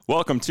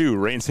Welcome to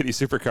Rain City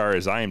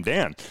Supercars. I am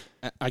Dan.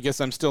 I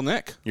guess I'm still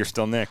Nick. You're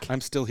still Nick. I'm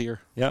still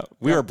here. Yeah.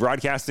 We are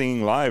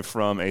broadcasting live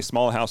from a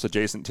small house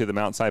adjacent to the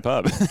Mount Si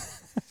pub.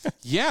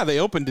 Yeah, they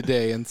opened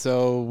today, and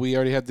so we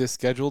already had this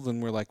scheduled,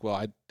 and we're like, well,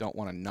 I don't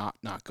want to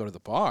not go to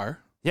the bar.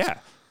 Yeah.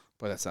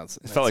 But that sounds...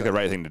 It felt like the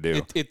right thing to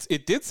do.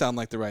 It did sound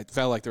like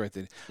felt like the right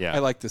thing. Yeah. I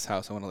like this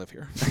house. I want to live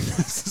here.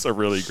 This is a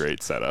really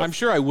great setup. I'm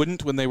sure I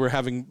wouldn't when they were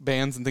having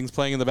bands and things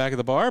playing in the back of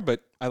the bar,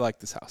 but I like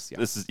this house. Yeah.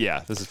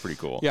 This is pretty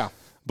cool. Yeah.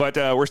 But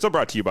we're still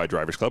brought to you by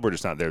Drivers Club. We're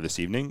just not there this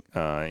evening.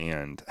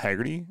 And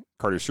Haggerty,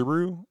 Carter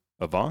Subaru,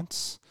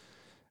 Avance,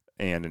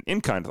 and an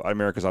in-kind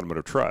America's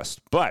Automotive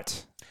Trust.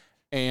 But...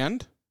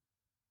 And?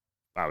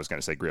 I was going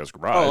to say Griot's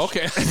Garage. Oh,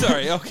 okay.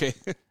 Sorry. Okay.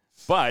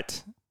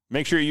 But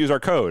make sure you use our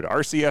code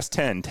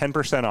RCS10,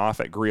 10% off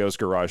at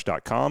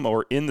griotsgarage.com,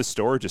 or in the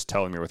store. Just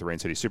tell them you're with Rain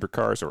City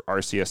Supercars or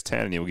RCS10,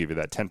 and he'll give you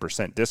that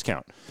 10%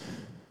 discount.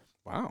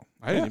 Wow.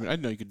 I didn't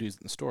know you could use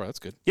it in the store. That's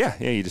good.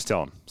 Yeah, you just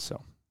tell them.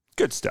 So,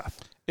 good stuff.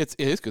 It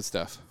is good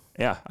stuff.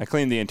 Yeah, I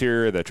cleaned the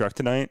interior of the truck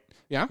tonight.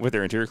 Yeah? With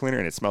their interior cleaner,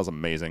 and it smells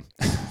amazing.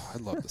 I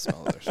love the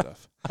smell of their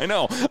stuff. I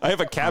know. I have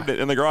a cabinet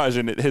in the garage,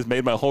 and it has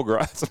made my whole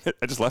garage.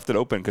 I just left it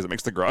open because it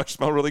makes the garage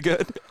smell really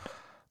good.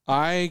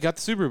 I got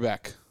the Subaru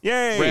back.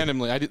 Yay!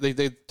 Randomly.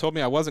 They told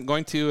me I wasn't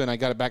going to, and I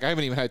got it back. I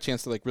haven't even had a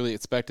chance to really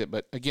inspect it,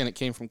 but again, it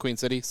came from Queen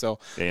City, so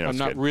I'm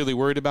not really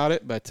worried about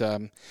it, but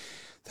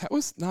that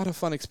was not a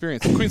fun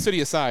experience. Queen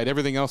City aside,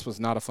 everything else was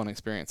not a fun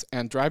experience.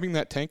 And driving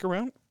that tank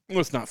around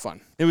was not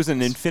fun. It was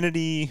an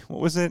Infiniti, what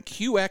was it?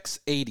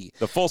 QX80.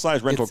 The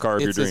full-size rental car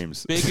of your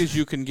dreams. It's as big as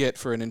you can get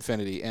for an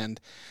Infiniti. And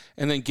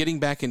then getting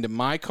back into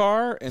my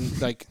car and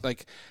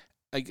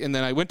and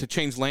then I went to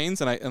change lanes,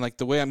 and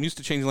the way I'm used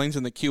to change lanes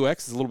in the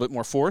QX is a little bit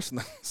more force, and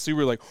the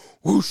Subaru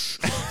whoosh.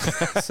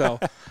 So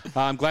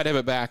I'm glad to have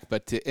it back.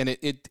 But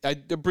I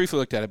briefly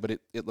looked at it, but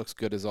it looks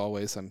good as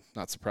always. I'm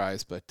not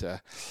surprised,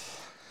 but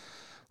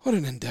what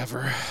an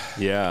endeavor.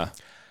 Yeah.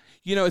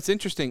 You know, it's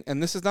interesting,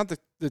 and this is not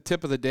the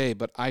tip of the day,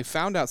 but I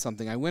found out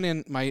something. I went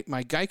in, my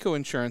Geico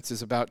insurance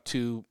is about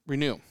to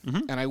renew,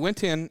 and I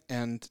went in,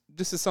 and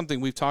this is something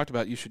we've talked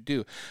about you should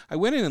do. I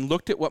went in and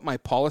looked at what my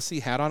policy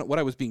had on it, what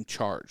I was being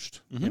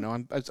charged. You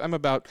know, I'm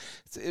about,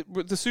 the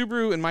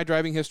Subaru in my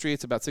driving history,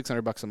 it's about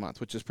 $600 a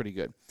month, which is pretty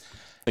good.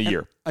 A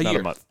year, not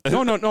a month.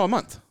 No, a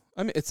month.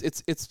 I mean, it's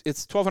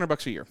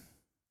 $1,200 a year.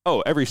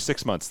 Oh, every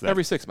 6 months then.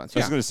 Every 6 months, yeah.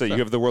 I was going to say, you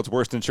have the world's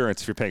worst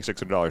insurance if you're paying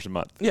 $600 a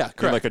month. Yeah,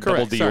 correct. You're like a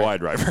double DUI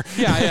driver.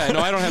 Yeah,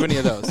 no, I don't have any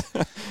of those.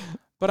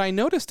 But I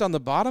noticed on the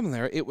bottom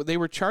there, they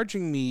were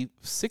charging me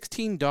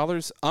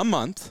 $16 a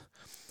month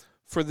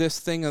for this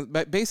thing.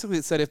 Basically,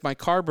 it said if my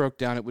car broke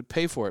down, it would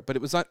pay for it. But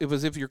it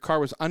was if your car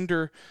was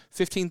under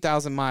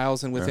 15,000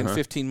 miles and within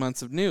 15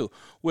 months of new,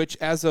 which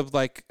as of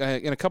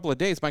in a couple of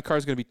days, my car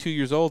is going to be 2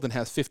 years old and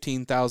has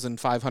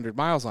 15,500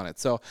 miles on it.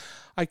 So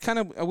I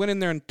went in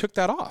there and took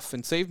that off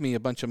and saved me a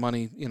bunch of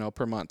money,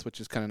 per month,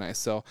 which is kind of nice.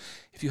 So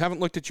if you haven't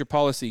looked at your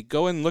policy,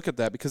 go in and look at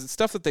that, because it's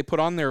stuff that they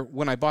put on there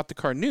when I bought the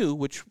car new,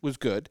 which was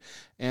good.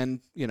 And,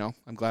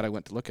 I'm glad I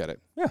went to look at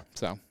it. Yeah.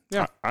 So,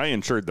 yeah. I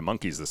insured the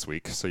monkeys this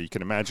week, so you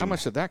can imagine. How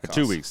much did that cost?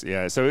 2 weeks.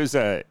 Yeah. So it was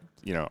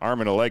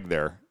arm and a leg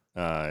there.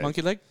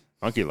 Monkey leg?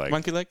 Monkey leg.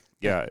 Monkey leg?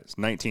 Yeah. It's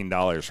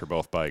 $19 for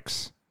both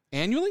bikes.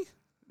 Annually?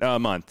 A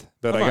month.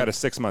 But I got a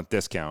 6-month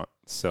discount.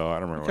 So I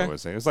don't remember what it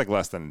was. It was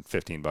less than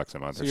 $15 a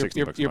month, or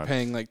 $16 a month. You're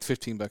paying like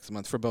 $15 a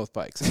month for both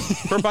bikes.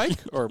 Per bike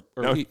or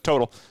no,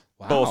 total.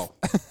 Wow.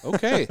 Both.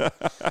 Okay.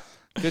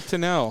 Good to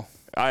know.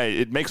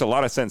 It makes a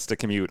lot of sense to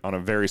commute on a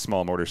very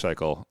small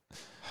motorcycle.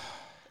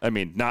 I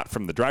mean, not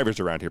from the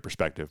drivers around here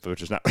perspective,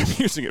 which is not what I'm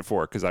using it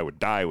for, because I would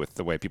die with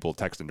the way people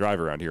text and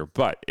drive around here,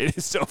 but it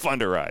is still fun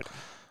to ride.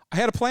 I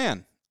had a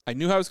plan. I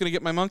knew how I was going to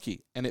get my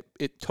monkey, and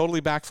it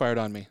totally backfired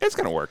on me. It's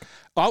going to work.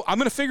 I'm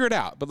going to figure it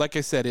out. But like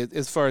I said,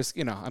 as far as,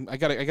 I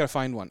got to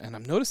find one. And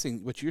I'm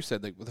noticing what you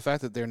said, with the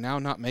fact that they're now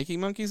not making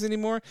monkeys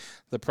anymore,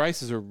 the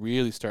prices are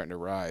really starting to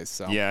rise.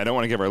 So yeah, I don't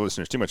want to give our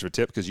listeners too much of a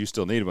tip because you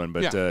still need one.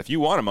 But if you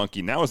want a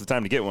monkey, now is the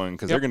time to get one,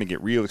 because they're going to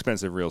get real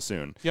expensive real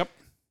soon. Yep.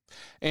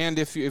 And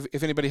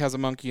if anybody has a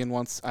monkey and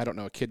wants, I don't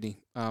know, a kidney,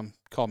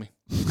 call me.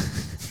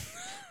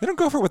 They don't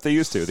go for what they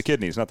used to, the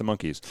kidneys, not the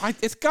monkeys.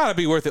 It's got to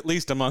be worth at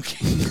least a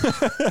monkey.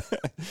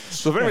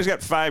 So if anybody's got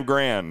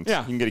 $5,000,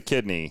 you can get a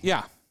kidney.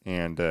 Yeah.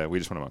 And we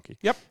just want a monkey.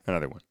 Yep.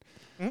 Another one.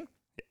 Mm-hmm.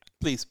 Yeah.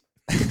 Please.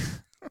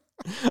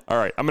 All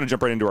right. I'm going to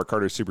jump right into our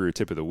Carter Subaru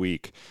tip of the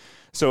week.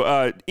 So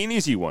an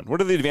easy one. What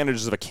are the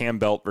advantages of a cam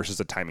belt versus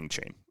a timing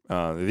chain?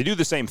 They do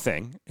the same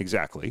thing,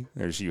 exactly.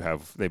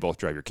 They both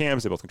drive your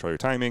cams. They both control your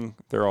timing.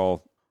 They're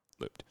all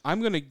looped. I'm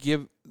going to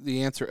give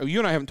the answer. You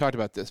and I haven't talked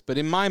about this, but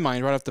in my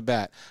mind, right off the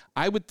bat,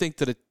 I would think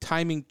that a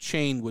timing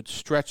chain would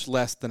stretch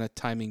less than a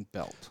timing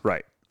belt.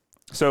 Right.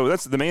 So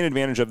that's the main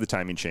advantage of the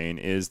timing chain,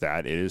 is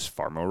that it is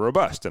far more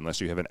robust, unless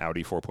you have an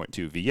Audi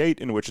 4.2 V8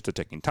 in which it's a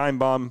ticking time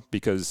bomb,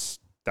 because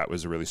that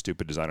was a really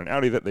stupid design on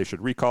Audi that they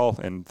should recall,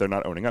 and they're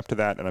not owning up to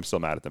that, and I'm still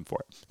mad at them for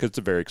it, because it's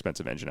a very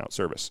expensive engine out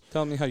service.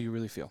 Tell me how you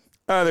really feel.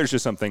 There's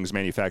just some things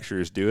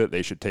manufacturers do that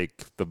they should take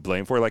the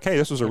blame for, like, hey,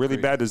 this was a really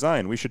bad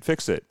design. We should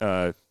fix it.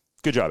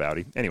 Good job,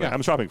 Audi. Anyway,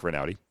 I'm shopping for an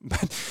Audi.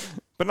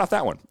 but not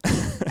that one.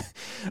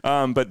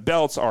 But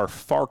belts are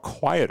far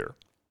quieter.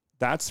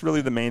 That's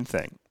really the main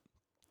thing.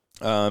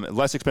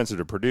 Less expensive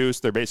to produce.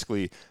 That's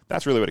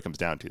really what it comes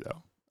down to,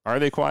 though. Are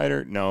they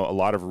quieter? No, a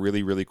lot of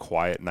really, really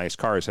quiet, nice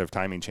cars have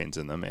timing chains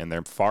in them, and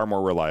they're far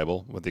more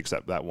reliable with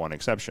that one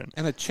exception.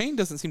 And a chain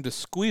doesn't seem to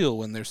squeal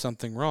when there's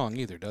something wrong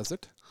either, does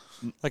it?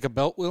 Like a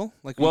belt will?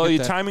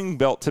 Your timing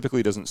belt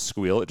typically doesn't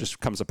squeal. It just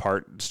comes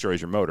apart,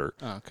 destroys your motor.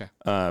 Oh, okay.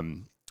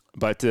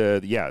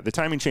 The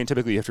timing chain,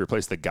 typically you have to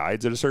replace the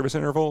guides at a service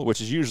interval,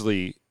 which is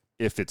usually,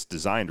 if it's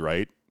designed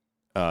right,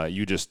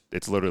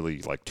 it's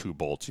literally like 2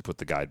 bolts. You put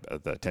the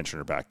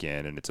tensioner back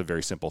in, and it's a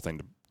very simple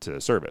thing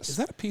to service. Is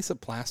that a piece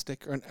of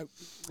plastic or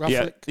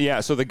roughly? Yeah.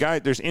 So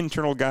there's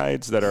internal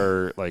guides that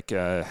are like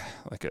a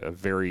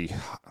very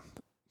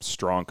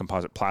strong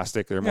composite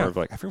plastic. They're more of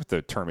like, I forget what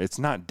the term. It's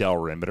not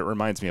Delrin, but it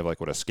reminds me of like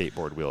what a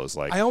skateboard wheel is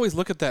like. I always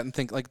look at that and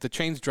think like the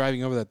chain's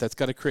driving over that's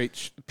got to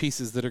create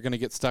pieces that are going to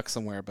get stuck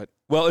somewhere. But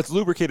it's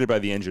lubricated by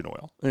the engine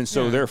oil, and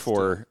so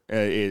therefore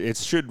it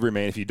should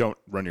remain. If you don't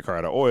run your car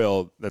out of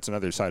oil, that's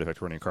another side effect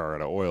of running your car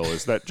out of oil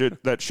is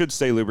that should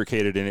stay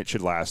lubricated, and it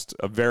should last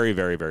a very,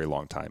 very, very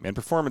long time. And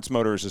performance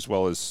motors as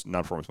well as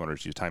non-performance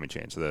motors use timing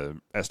chains. So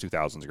the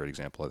S2000 is a great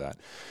example of that.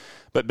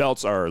 But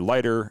belts are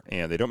lighter,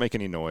 and they don't make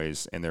any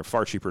noise, and they're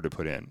far cheaper to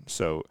put in.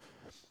 So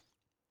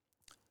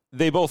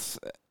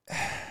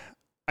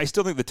I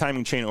still think the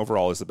timing chain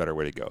overall is the better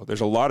way to go.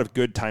 There's a lot of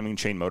good timing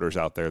chain motors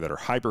out there that are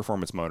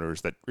high-performance motors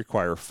that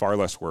require far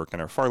less work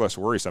and are far less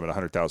worrisome at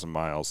 100,000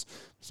 miles.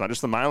 It's not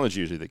just the mileage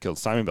usually that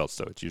kills timing belts,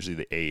 though. It's usually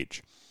the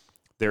age.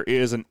 There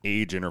is an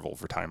age interval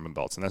for timing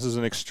belts, and this is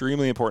an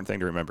extremely important thing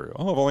to remember.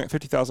 I've only got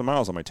 50,000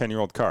 miles on my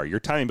 10-year-old car. Your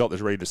timing belt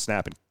is ready to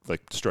snap and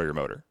destroy your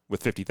motor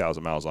with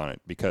 50,000 miles on it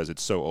because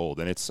it's so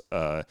old. And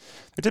they're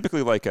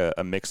typically like a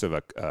mix of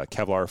a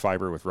Kevlar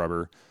fiber with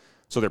rubber,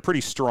 so they're pretty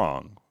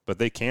strong, but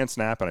they can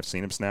snap, and I've seen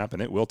them snap, and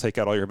it will take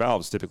out all your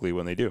valves typically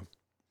when they do.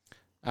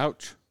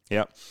 Ouch.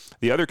 Yeah.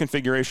 The other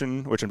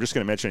configuration, which I'm just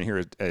going to mention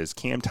here, is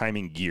cam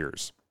timing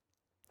gears.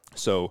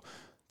 So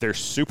they're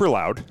super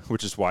loud,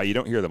 which is why you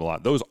don't hear them a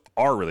lot. Those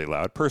are really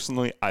loud.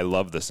 Personally, I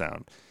love the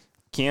sound.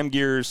 Cam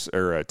gears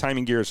or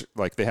timing gears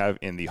like they have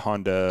in the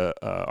Honda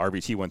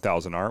RBT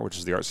 1000R, which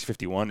is the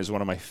RC51, is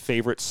one of my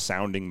favorite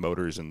sounding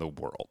motors in the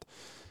world.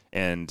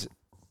 And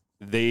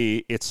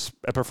it's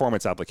a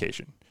performance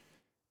application.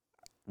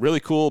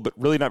 Really cool, but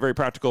really not very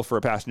practical for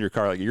a passenger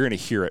car. Like you're going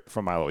to hear it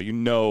from a mile away. You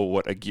know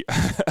what a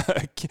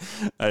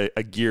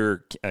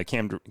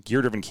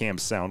gear-driven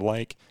cams sound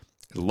like.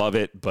 Love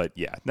it, but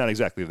not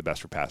exactly the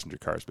best for passenger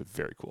cars, but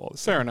very cool.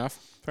 Fair enough.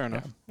 Yeah.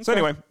 Okay. So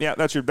anyway,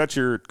 that's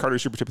your Carter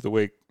Super Tip of the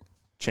Week.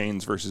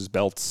 Chains versus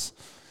belts.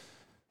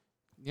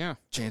 Yeah.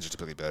 Chains are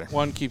typically better.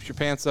 One keeps your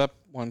pants up,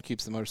 one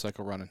keeps the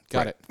motorcycle running.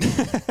 Got it.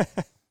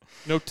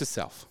 Note to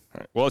self. All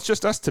right. Well, it's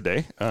just us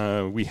today.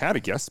 We had a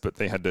guest, but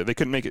they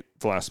couldn't make it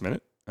the last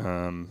minute.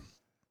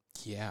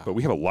 But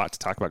we have a lot to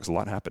talk about because a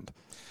lot happened.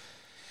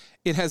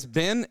 It has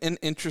been an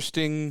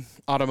interesting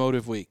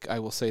automotive week, I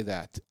will say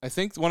that. I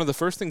think one of the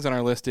first things on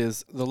our list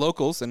is the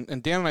locals, and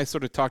Dan and I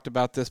sort of talked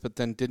about this, but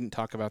then didn't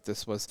talk about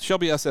this, was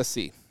Shelby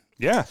SSC.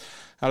 Yeah.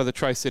 Out of the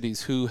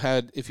Tri-Cities, who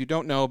had, if you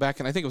don't know,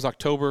 back in, I think it was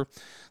October,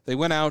 they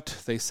went out,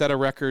 they set a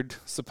record,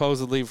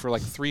 supposedly for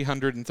like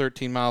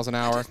 313 miles an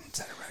hour.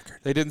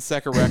 They didn't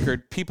set a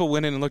record. People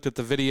went in and looked at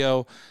the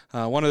video.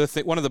 One of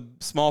the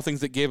small things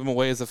that gave them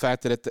away is the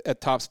fact that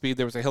at top speed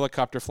there was a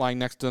helicopter flying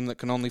next to them that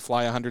can only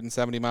fly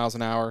 170 miles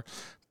an hour,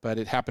 but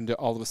it happened to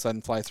all of a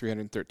sudden fly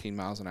 313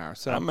 miles an hour.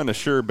 So I'm gonna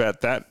sure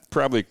bet that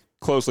probably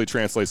closely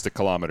translates to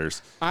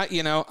kilometers. I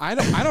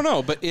don't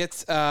know, but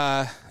it's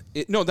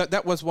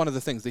that was one of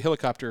the things. The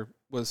helicopter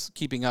was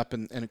keeping up,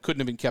 and it couldn't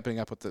have been keeping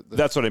up with the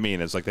That's what I mean.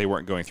 It's like they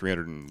weren't going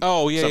 300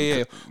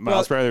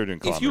 miles per hour. They were doing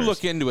kilometers. If you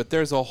look into it,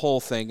 there's a whole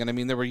thing. And I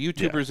mean, there were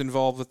YouTubers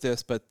involved with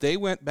this, but they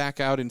went back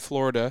out in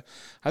Florida,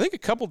 I think a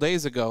couple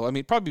days ago. I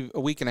mean, probably a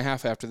week and a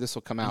half after this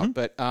will come out.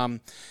 But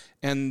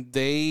and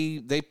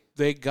they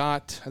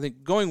got, I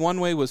think going one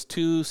way was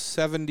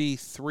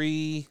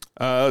 273.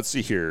 Let's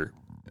see here.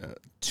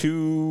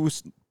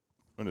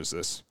 What is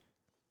this?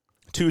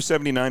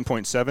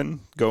 279.7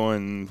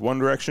 going one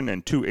direction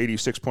and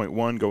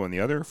 286.1 going the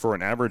other for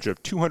an average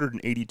of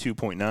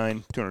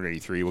 282.9,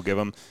 283 we'll give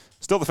them.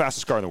 Still the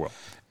fastest car in the world.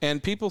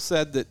 And people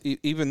said that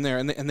even there,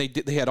 and they had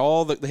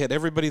they had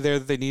everybody there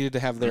that they needed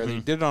to have there. They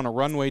did it on a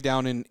runway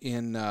down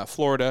in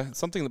Florida,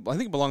 something that I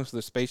think belongs to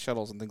the space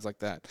shuttles and things like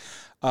that.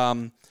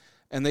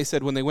 And they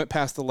said when they went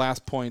past the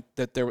last point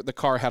that the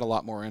car had a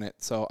lot more in it.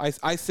 So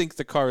I think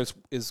the car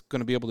is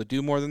going to be able to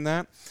do more than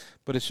that,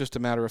 but it's just a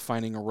matter of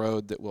finding a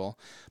road that will.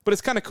 But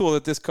it's kind of cool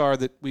that this car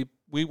that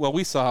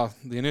we saw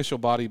the initial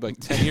body like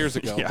 10 years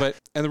ago. Yeah.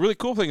 And the really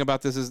cool thing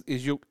about this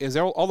is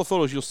all the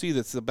photos you'll see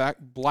that's the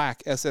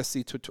black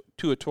SSC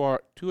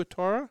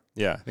Tuatara.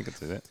 Yeah, I think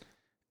it's it.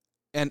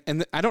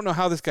 And I don't know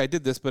how this guy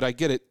did this, but I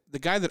get it. The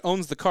guy that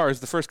owns the car is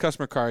the first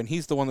customer car, and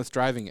he's the one that's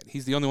driving it.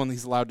 He's the only one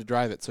that's allowed to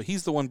drive it. So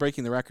he's the one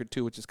breaking the record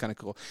too, which is kind of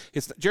cool.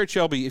 It's Jared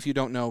Shelby, if you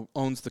don't know,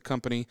 owns the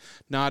company.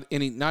 Not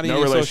any No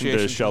relation relation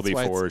to Shelby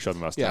Ford, Shelby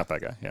Mustang, not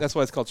that guy. Yeah. That's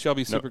why it's called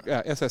Shelby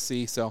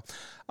SSC. So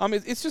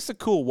it's just a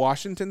cool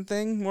Washington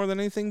thing more than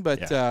anything.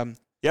 But yeah,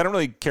 I don't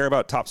really care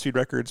about top speed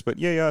records, but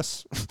yay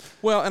us.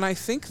 Well, and I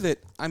think that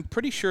I'm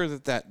pretty sure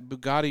that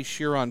Bugatti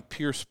Chiron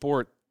Pure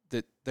Sport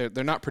that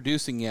they're not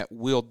producing yet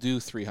will do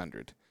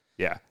 300.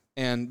 Yeah.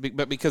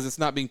 But because it's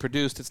not being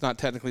produced, it's not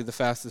technically the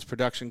fastest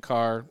production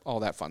car, all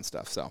that fun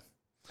stuff. So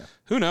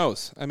who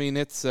knows? I mean,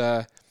 it's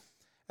at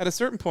a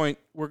certain point,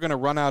 we're going to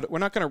run out. We're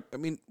not going to, I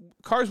mean,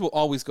 cars will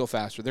always go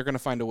faster. They're going to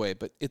find a way,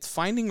 but it's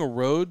finding a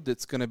road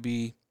that's going to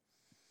be,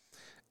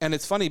 and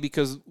it's funny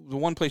because the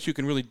one place you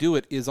can really do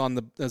it is on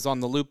the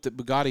loop that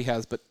Bugatti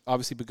has, but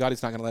obviously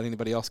Bugatti's not going to let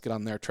anybody else get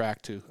on their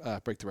track to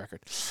break the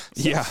record.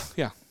 So,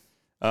 yeah.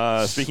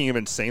 Speaking of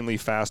insanely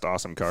fast,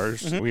 awesome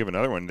cars, we have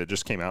another one that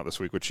just came out this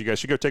week, which you guys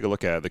should go take a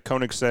look at. The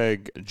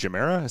Koenigsegg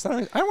Gemera. Is that?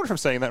 I don't know if I'm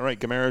saying that right.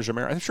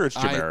 Gemera. I'm sure it's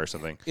Gemera or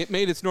something. It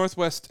made its North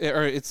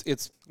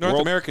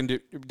American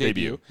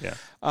debut. Yeah.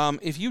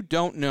 If you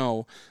don't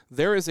know,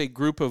 there is a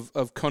group of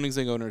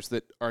Koenigsegg owners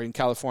that are in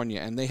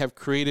California, and they have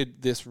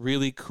created this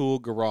really cool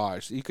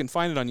garage. You can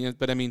find it on YouTube,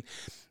 but I mean.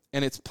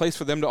 And it's a place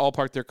for them to all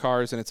park their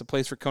cars, and it's a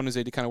place for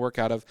Koenigsegg to kind of work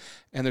out of.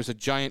 And there's a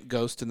giant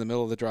ghost in the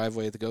middle of the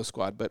driveway of the Ghost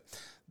Squad. But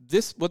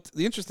what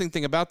the interesting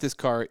thing about this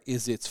car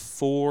is it's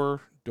 4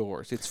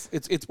 doors.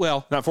 It's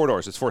well, not 4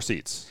 doors. It's 4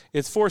 seats.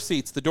 It's 4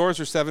 seats. The doors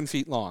are 7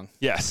 feet long.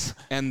 Yes,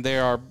 and they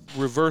are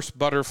reverse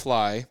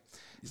butterfly.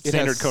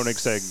 Standard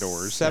Koenigsegg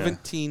doors.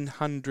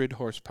 1,700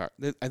 horsepower.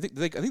 I think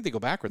they go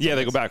backwards. Yeah,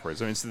 they go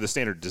backwards. I mean, it's the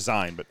standard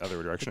design, but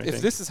other direction. If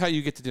this is how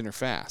you get to dinner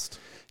fast.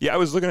 Yeah, I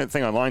was looking at the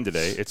thing online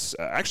today. It's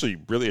actually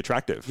really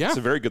attractive. Yeah. It's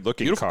a very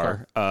good-looking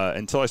car.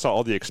 Until I saw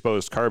all the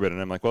exposed carbon,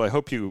 and I'm like, well, I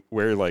hope you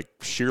wear, like,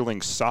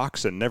 shearling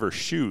socks and never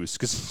shoes,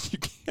 because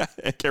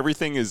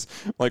everything is,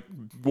 like,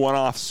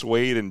 one-off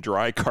suede and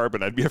dry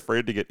carbon. I'd be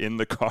afraid to get in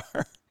the car.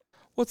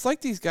 Well, it's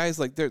like these guys,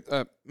 like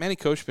Manny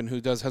Koshman,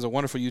 who has a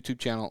wonderful YouTube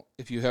channel.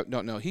 If you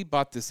don't know, he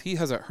bought this. He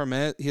has a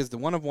Hermes. He has the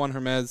one-of-one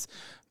Hermes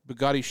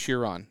Bugatti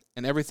Chiron,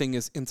 and everything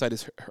is inside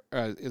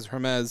is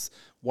Hermes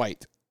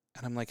white.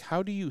 And I'm like,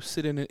 how do you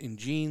sit in it in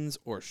jeans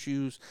or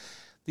shoes?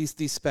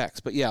 These specs.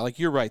 But yeah, like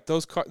you're right.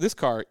 This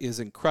car is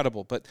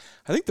incredible. But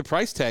I think the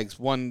price tag's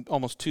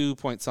almost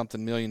 $2.something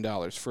million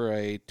for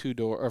a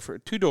 2-door or for a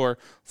 2-door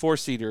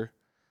 4-seater.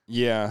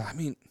 Yeah. I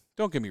mean,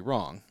 don't get me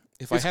wrong.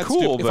 If it's I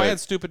had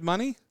stupid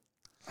money,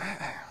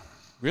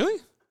 really?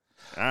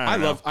 I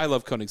love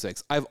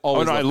Koenigsegg's. I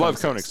love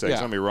Koenigsegg. Don't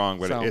get me wrong,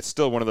 but it's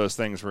still one of those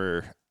things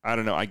where I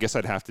don't know. I guess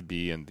I'd have to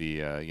be in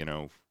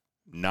the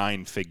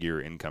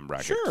 9-figure income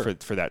bracket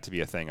for that to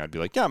be a thing. I'd be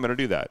like, yeah, I'm going to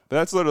do that. But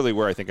that's literally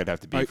where I think I'd have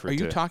to be. Are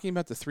you talking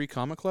about the 3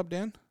 Comma Club,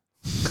 Dan?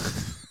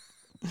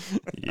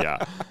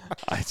 Yeah.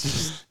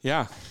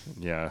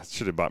 Yeah.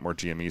 Should have bought more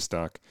GME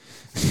stock.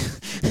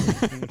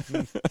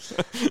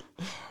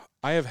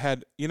 I have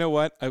had, you know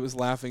what? I was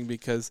laughing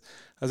because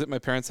I was at my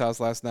parents'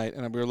 house last night,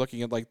 and we were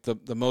looking at like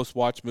the most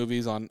watched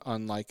movies on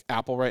like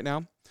Apple right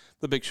now,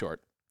 The Big Short.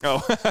 Oh,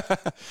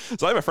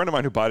 so I have a friend of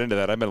mine who bought into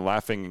that. I've been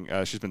laughing.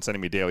 She's been sending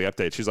me daily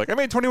updates. She's like, I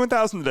made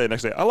 21,000 today.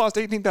 Next day, I lost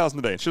 18,000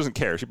 today. And she doesn't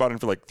care. She bought in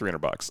for like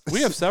 $300.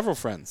 We have several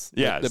friends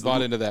that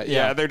bought into that.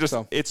 Yeah, they're just,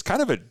 it's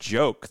kind of a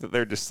joke that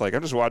they're just like,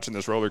 I'm just watching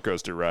this roller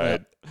coaster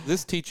ride. Yeah.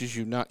 This teaches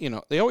you not,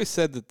 they always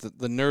said that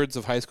the nerds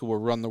of high school will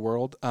run the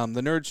world.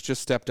 The nerds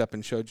just stepped up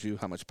and showed you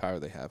how much power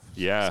they have.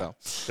 Yeah.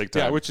 Big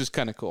time. Yeah, which is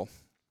kind of cool.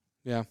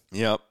 Yeah.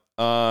 Yep.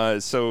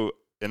 So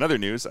in other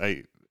news,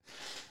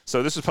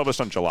 So this was published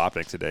on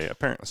Jalopnik today.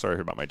 Apparently, sorry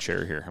about my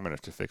chair here. I'm going to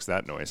have to fix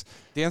that noise.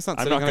 Dan's not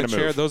sitting on a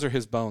chair. Those are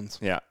his bones.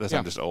 Yeah,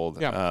 I'm just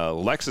old. Yeah.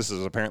 Lexus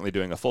is apparently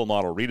doing a full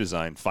model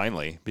redesign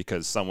finally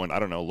because someone, I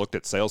don't know, looked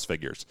at sales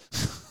figures.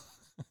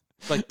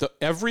 Like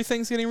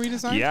everything's getting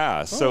redesigned?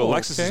 Yeah. So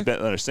Lexus has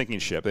been on a sinking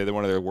ship. They had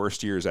one of their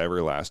worst years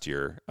ever last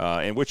year,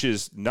 and which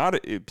is not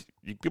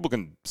people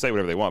can say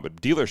whatever they want, but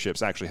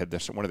dealerships actually had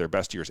one of their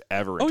best years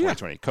ever in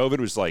 2020. Yeah. COVID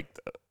was like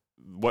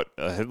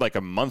had like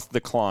a month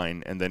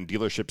decline, and then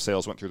dealership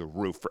sales went through the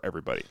roof for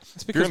everybody.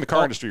 If you're in the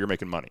car industry, you're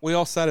making money. We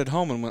all sat at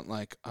home and went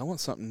like, I want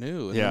something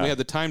new. And then we had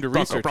the time to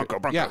research Bronco.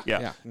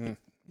 it.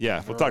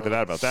 Yeah. We'll talk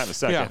about that in a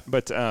second. Yeah.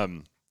 But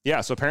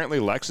so apparently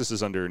Lexus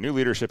is under new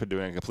leadership and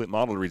doing a complete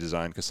model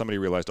redesign because somebody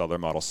realized all their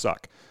models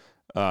suck.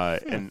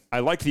 And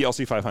I like the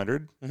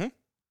LC500. Mm-hmm.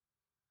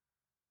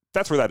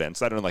 That's where that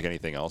ends. I don't like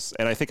anything else.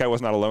 And I think I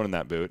was not alone in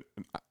that boot.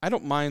 I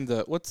don't mind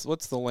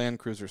what's the Land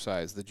Cruiser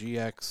size? The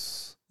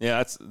GX? Yeah,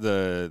 that's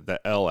the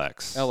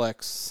LX.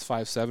 LX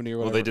 570 or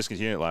whatever. Well, they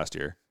discontinued it last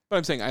year. But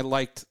I'm saying I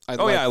liked it.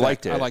 I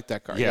liked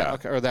that car. Yeah.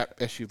 Okay. Or that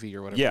SUV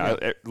or whatever. Yeah,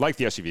 I like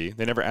the SUV.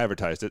 They never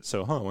advertised it,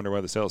 so I wonder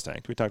why the sales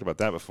tanked. We talked about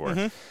that before.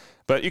 Mm-hmm.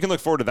 But you can look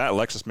forward to that.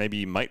 Lexus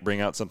maybe might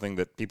bring out something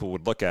that people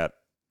would look at.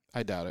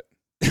 I doubt it.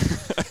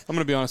 I'm going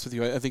to be honest with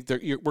you. I think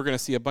we're going to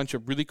see a bunch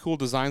of really cool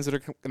designs that are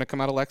going to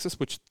come out of Lexus,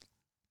 which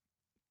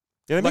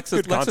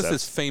Lexus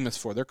is famous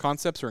for. Their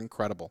concepts are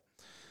incredible.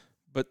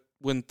 but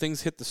when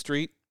things hit the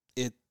street,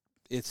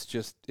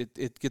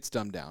 it gets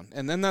dumbed down.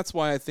 And then that's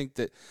why I think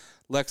that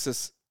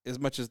Lexus, as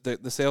much as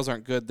the sales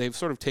aren't good, they've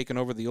sort of taken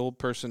over the old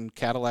person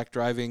Cadillac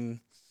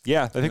driving.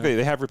 Yeah, I think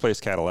they have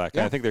replaced Cadillac.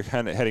 Yeah. And I think they're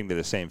kind of heading to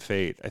the same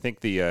fate. I think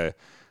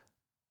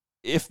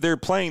if they're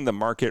playing the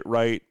market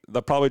right,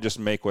 they'll probably just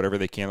make whatever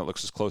they can that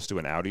looks as close to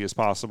an Audi as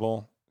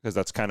possible, because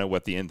that's kind of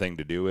what the end thing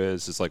to do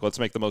is. It's like, let's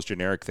make the most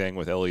generic thing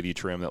with LED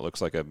trim that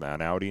looks like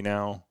an Audi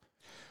now.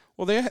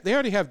 Well, they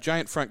already have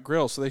giant front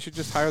grills, so they should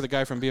just hire the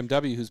guy from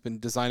BMW who's been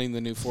designing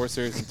the new 4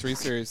 Series and 3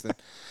 Series. Then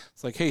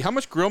it's like, hey, how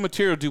much grill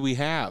material do we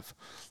have?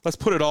 Let's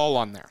put it all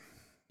on there.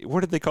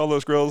 What did they call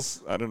those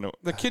grills? I don't know.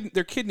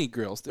 They're kidney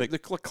grills. They're the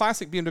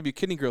classic BMW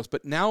kidney grills,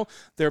 but now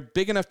they're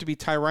big enough to be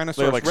Tyrannosaurus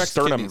They're like Rex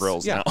sternum kidneys.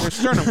 grills Yeah, now. they're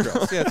sternum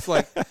grills. Yeah, it's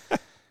like,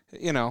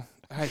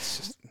 it's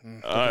just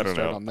I don't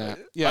know. on that.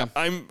 Yeah.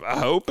 I'm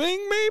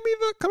hoping maybe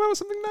they'll come out with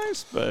something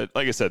nice. But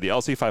like I said, the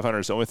LC500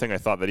 is the only thing I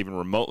thought that even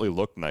remotely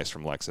looked nice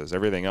from Lexus.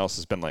 Everything else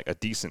has been like a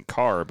decent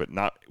car, but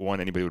not one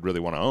anybody would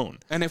really want to own.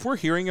 And if we're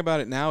hearing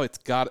about it now,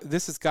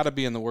 this has got to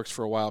be in the works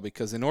for a while,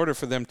 because in order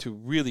for them to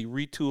really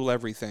retool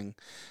everything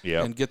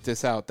and get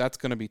this out, that's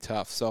going to be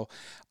tough. So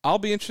I'll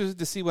be interested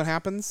to see what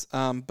happens,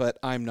 but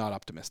I'm not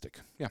optimistic.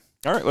 Yeah.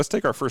 All right, let's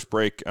take our first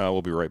break.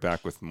 We'll be right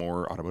back with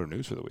more automotive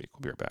news for the week.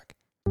 We'll be right back.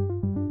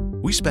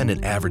 We spend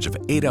an average of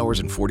 8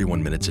 hours and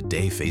 41 minutes a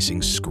day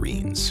facing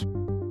screens.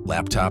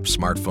 Laptops,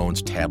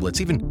 smartphones,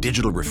 tablets, even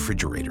digital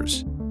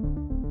refrigerators.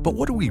 But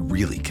what are we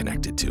really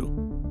connected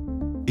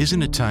to?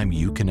 Isn't it time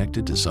you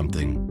connected to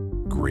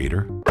something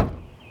greater?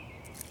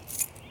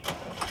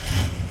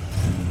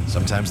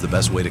 Sometimes the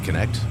best way to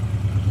connect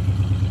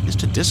is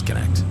to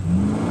disconnect.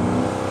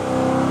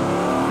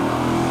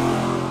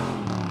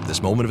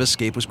 This moment of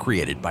escape was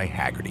created by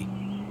Hagerty,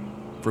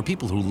 for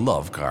people who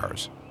love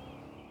cars.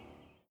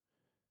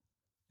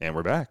 And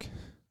we're back.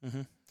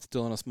 Mm-hmm.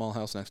 Still in a small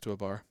house next to a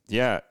bar.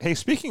 Yeah. Hey,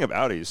 speaking of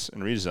Audis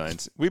and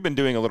redesigns, we've been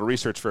doing a little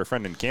research for a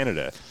friend in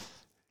Canada.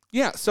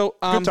 Yeah, so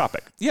Good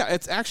topic. Yeah,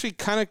 it's actually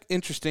kind of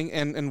interesting,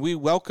 and we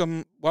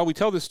welcome, while we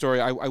tell this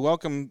story, I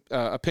welcome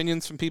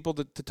opinions from people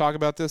to talk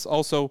about this.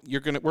 Also,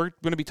 we're going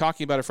to be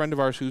talking about a friend of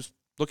ours who's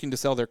looking to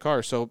sell their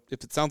car. So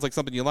if it sounds like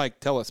something you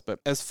like, tell us. But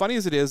as funny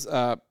as it is,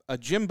 a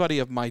gym buddy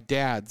of my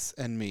dad's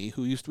and me,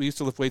 we used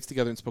to lift weights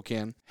together in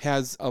Spokane,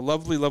 has a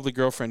lovely, lovely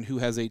girlfriend who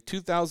has a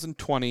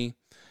 2020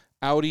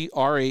 Audi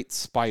R8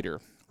 Spyder.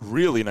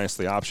 Really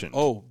nicely optioned.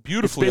 Oh,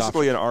 beautifully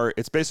optioned.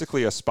 It's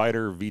basically a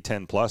Spyder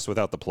V10 Plus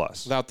without the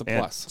plus.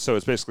 Plus. So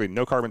it's basically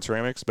no carbon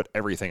ceramics, but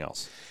everything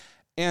else.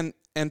 And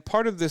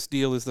part of this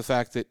deal is the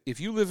fact that if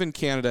you live in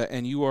Canada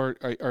and you are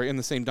in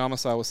the same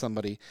domicile with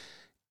somebody,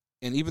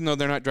 and even though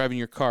they're not driving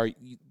your car,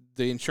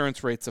 the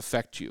insurance rates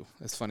affect you,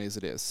 as funny as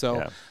it is.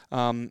 So,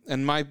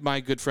 and my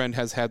good friend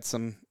has had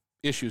some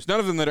issues. None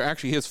of them that are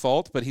actually his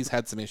fault, but he's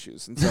had some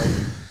issues. And so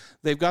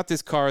they've got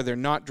this car. They're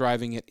not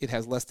driving it. It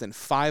has less than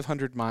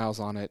 500 miles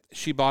on it.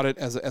 She bought it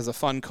as a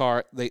fun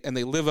car. They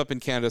live up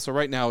in Canada. So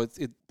right now,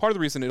 part of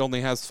the reason it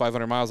only has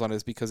 500 miles on it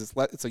is because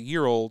it's a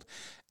year old,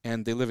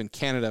 and they live in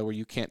Canada where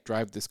you can't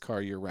drive this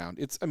car year round.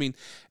 They're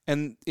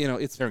in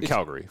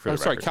Calgary.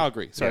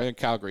 In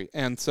Calgary.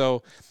 And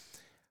so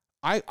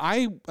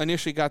I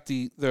initially got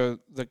the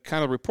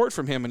kind of report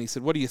from him, and he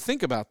said, "What do you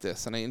think about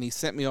this?" And he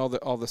sent me all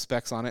the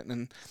specs on it.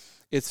 And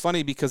it's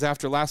funny because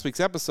after last week's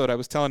episode, I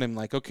was telling him,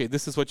 like, okay,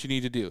 this is what you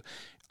need to do.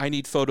 I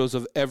need photos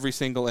of every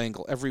single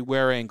angle, every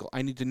wear angle.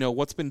 I need to know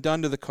what's been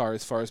done to the car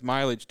as far as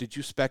mileage. Did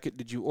you spec it?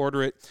 Did you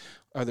order it?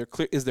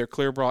 Is there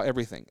clear bra?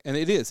 Everything. And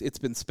it is. It's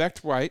been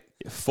spec'd right.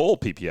 Full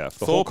PPF.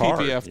 Full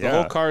PPF. The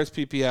whole car is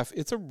PPF.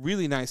 It's a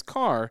really nice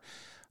car.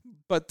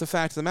 But the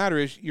fact of the matter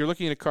is, you're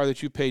looking at a car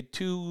that you paid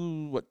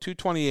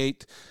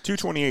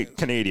 $228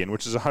 Canadian,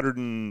 which is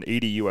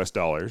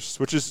 $180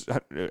 which is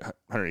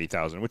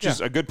 $180,000, which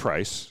is a good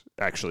price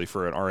actually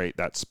for an R8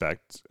 that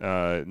spec,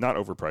 not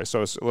overpriced.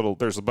 So it's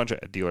there's a bunch of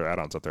dealer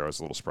add-ons out there I was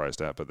a little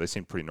surprised at, but they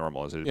seem pretty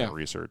normal as I did my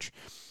research.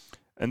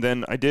 And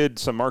then I did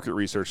some market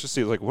research to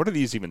see, like, what do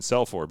these even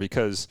sell for?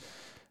 Because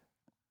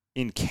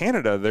in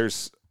Canada,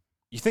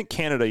 you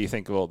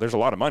think, well, there's a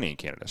lot of money in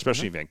Canada,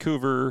 especially in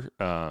Vancouver,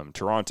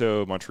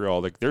 Toronto,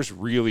 Montreal. Like, there's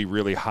really,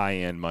 really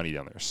high-end money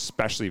down there,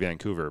 especially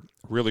Vancouver.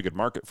 Really good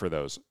market for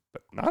those,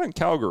 but not in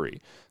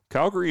Calgary.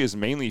 Calgary is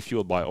mainly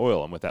fueled by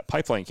oil, and with that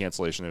pipeline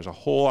cancellation, there's a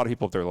whole lot of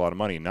people up there with a lot of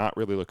money not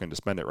really looking to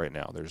spend it right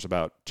now. There's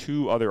about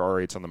 2 other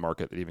R8s on the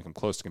market that even come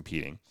close to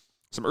competing.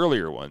 Some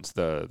earlier ones,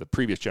 the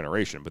previous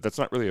generation, but that's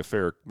not really a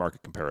fair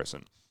market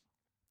comparison.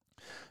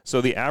 So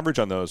the average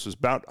on those was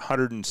about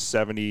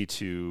 170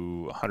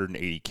 to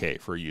 180K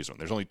for a used one.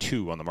 There's only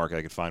 2 on the market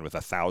I could find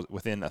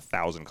within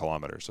 1,000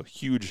 kilometers. So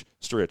huge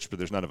stretch, but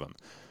there's none of them.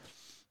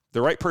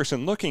 The right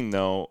person looking,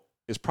 though,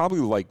 is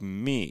probably like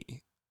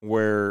me,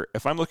 where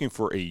if I'm looking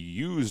for a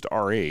used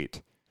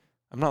R8,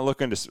 I'm not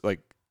going to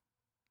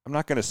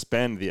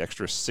spend the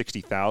extra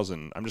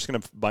 $60,000. I'm just going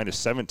to find a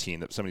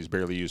 17 that somebody's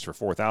barely used for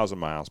 4,000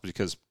 miles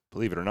because,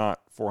 believe it or not,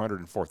 400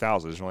 and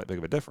 4,000 isn't that big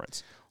of a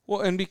difference.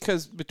 Well, and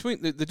because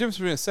between the difference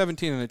between a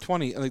 17 and a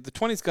 20, like the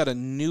 20's got a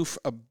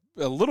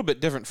a little bit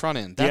different front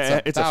end.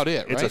 That's about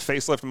it, right? It's a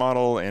facelift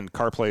model, and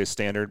CarPlay is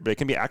standard, but it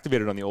can be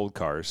activated on the old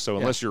cars. So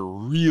unless you're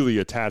really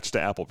attached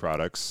to Apple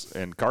products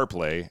and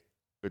CarPlay,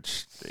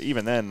 which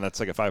even then, that's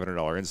like a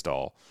 $500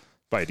 install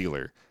by a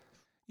dealer.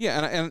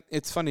 Yeah, and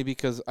it's funny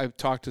because I've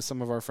talked to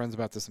some of our friends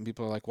about this, and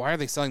people are like, "Why are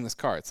they selling this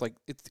car?" It's like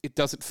it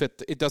doesn't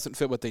fit. It doesn't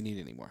fit what they need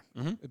anymore,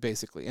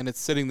 basically. And it's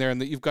sitting there,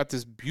 and that you've got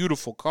this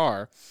beautiful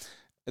car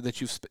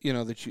that you've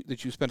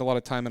that you spent a lot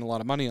of time and a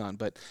lot of money on.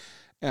 But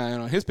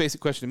his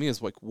basic question to me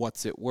is like,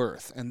 "What's it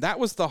worth?" And that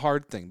was the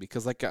hard thing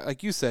because,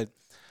 like you said,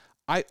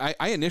 I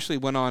initially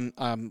went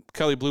on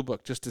Kelley Blue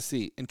Book just to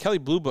see, and Kelley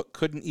Blue Book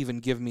couldn't even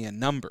give me a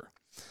number.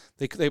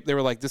 They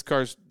were like, "This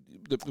car's."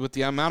 With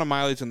the amount of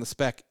mileage and the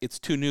spec, it's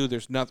too new.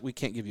 There's nothing. We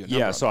can't give you a number.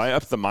 Yeah, so I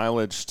upped the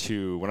mileage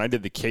to, when I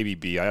did the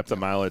KBB, I upped the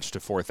mileage to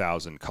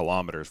 4,000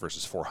 kilometers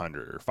versus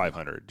 400 or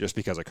 500, just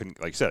because I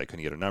couldn't, like I said, I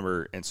couldn't get a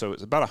number. And so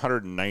it's about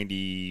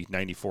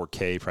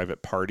 94K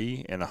private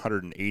party and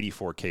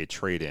 184K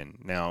trade-in.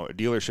 Now, a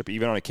dealership,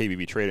 even on a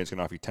KBB trade-in, is going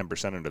to offer you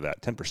 10% under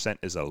that. 10%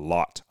 is a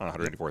lot on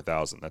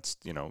 184,000. That's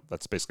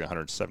basically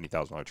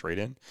 $170,000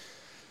 trade-in.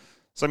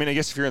 So, I mean, I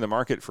guess if you're in the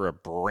market for a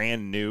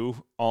brand new,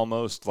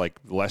 almost like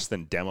less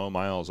than demo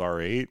miles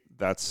R8,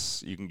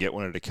 you can get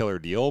one at a killer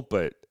deal,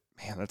 but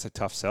man, that's a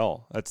tough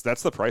sell.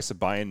 That's the price of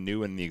buying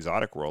new in the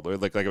exotic world.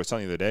 Like I was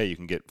telling you the other day, you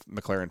can get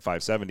McLaren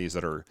 570s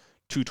that are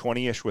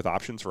 220-ish with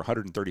options for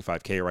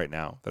 $135K right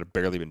now that have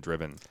barely been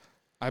driven.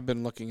 I've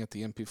been looking at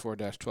the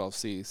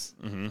MP4-12Cs.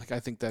 Mm-hmm. Like, I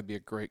think that'd be a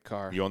great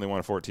car. You only want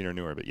a 14 or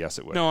newer, but yes,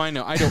 it would. No, I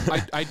know.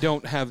 I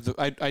don't have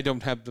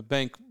the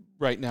bank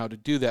right now to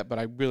do that, but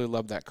I really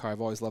love that car.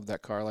 I've always loved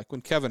that car. Like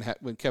when Kevin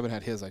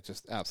had his, I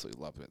just absolutely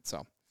loved it.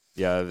 So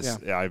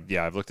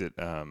I've looked at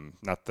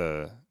not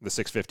the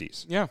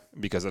 650s.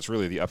 Because that's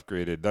really the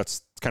upgraded.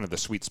 That's kind of the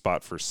sweet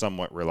spot for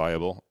somewhat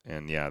reliable.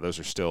 And those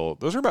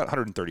are about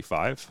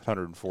 135,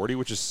 140,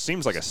 which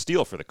seems like a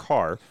steal for the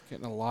car.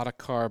 Getting a lot of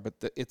car, but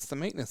it's the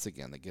maintenance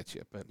again that gets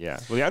you. But well,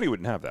 the Audi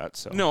wouldn't have that.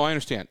 So no, I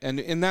understand,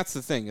 and that's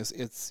the thing is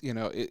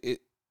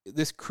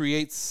this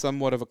creates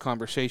somewhat of a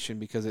conversation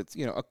because it's,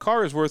 a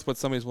car is worth what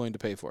somebody's willing to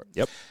pay for it.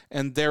 Yep.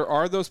 And there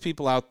are those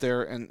people out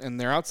there, and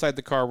they're outside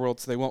the car world,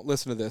 so they won't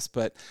listen to this,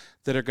 but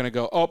that are going to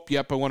go, oh,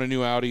 yep, I want a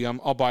new Audi.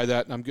 I'll buy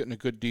that, and I'm getting a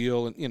good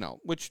deal, and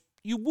which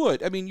you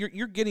would. I mean,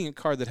 you're getting a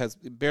car that has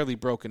barely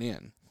broken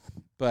in,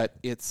 but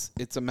it's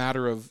a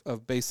matter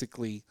of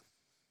basically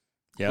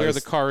where the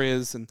car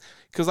is, and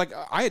because like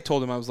I had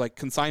told him, I was like,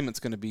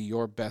 consignment's going to be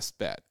your best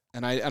bet.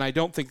 And I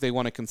don't think they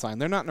want to consign.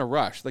 They're not in a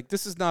rush. Like,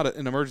 this is not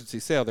an emergency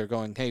sale. They're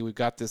going, hey, we've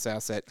got this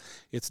asset.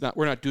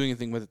 We're not doing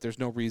anything with it. There's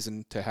no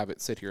reason to have it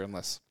sit here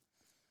unless.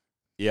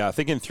 Yeah,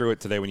 thinking through it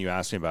today when you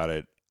asked me about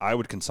it, I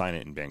would consign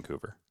it in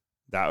Vancouver.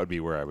 That would be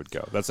where I would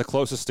go. That's the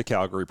closest to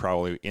Calgary,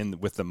 probably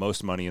with the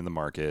most money in the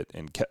market.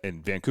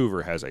 And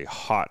Vancouver has a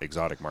hot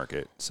exotic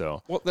market.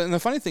 So and the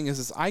funny thing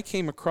is I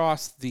came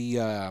across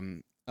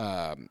the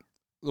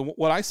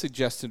what I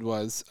suggested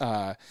was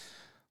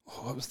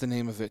what was the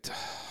name of it?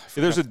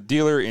 There's a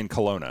dealer in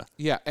Kelowna.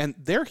 Yeah, and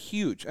they're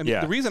huge. I mean,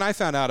 the reason I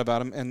found out about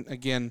them, and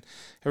again,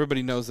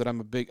 everybody knows that I'm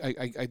a big.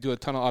 I do a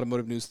ton of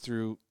automotive news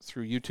through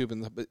YouTube,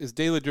 and is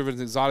Daily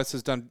Driven Exotics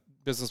has done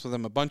business with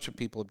them. A bunch of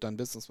people have done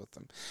business with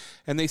them,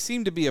 and they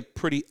seem to be a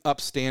pretty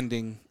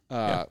upstanding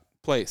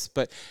place.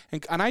 But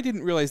and I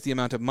didn't realize the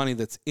amount of money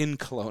that's in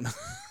Kelowna,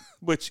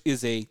 which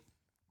is a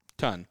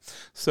ton.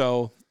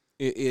 So.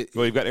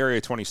 Well, you've got Area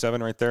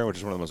 27 right there, which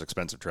is one of the most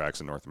expensive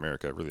tracks in North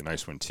America. A really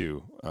nice one,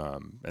 too.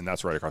 And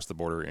that's right across the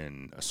border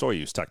in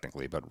Soyuz,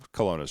 technically, but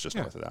Kelowna is just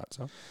north of that.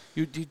 So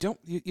you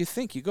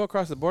think you go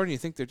across the border and you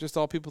think they're just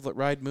all people that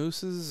ride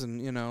mooses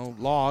and,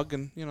 log,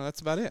 and,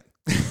 that's about it.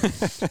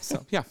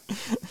 So, yeah.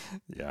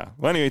 Yeah.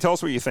 Well, anyway, tell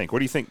us what you think. What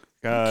do you think?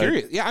 I'm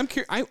curious. Yeah,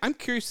 I'm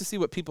curious to see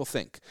what people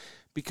think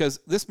because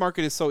this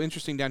market is so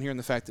interesting down here in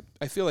the fact that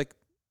I feel like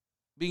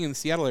being in the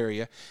Seattle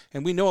area,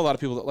 and we know a lot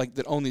of people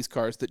that own these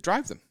cars that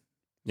drive them.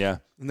 Yeah.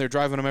 And they're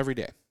driving them every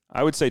day.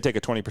 I would say take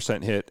a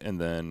 20% hit, and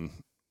then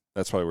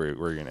that's probably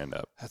where you're going to end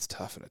up. That's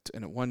tough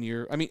in a 1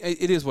 year. I mean,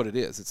 it is what it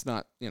is. It's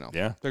not, they're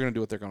going to do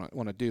what they're going to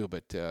want to do,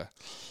 but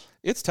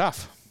it's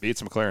tough.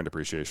 Beats McLaren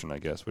depreciation, I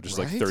guess, which is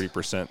like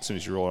 30% as soon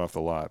as you roll it off the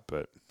lot.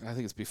 But I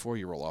think it's before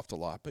you roll off the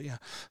lot, but yeah.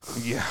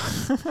 Yeah.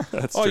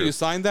 That's true. You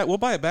signed that? We'll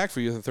buy it back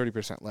for you for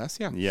 30% less.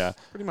 Yeah. Yeah.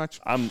 Pretty much.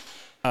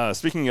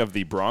 Speaking of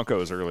the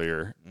Broncos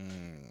earlier,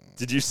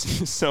 did you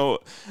see? So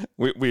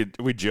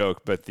we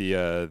joke, but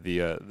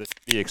the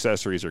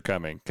accessories are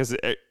coming because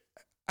I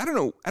don't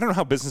know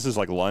how businesses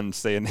like Lund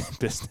stay in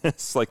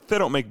business. Like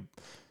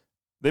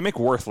they make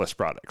worthless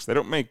products. They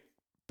don't make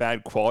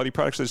bad quality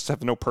products. They just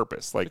have no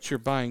purpose. Like, but you're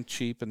buying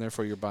cheap, and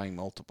therefore you're buying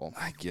multiple.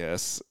 I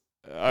guess.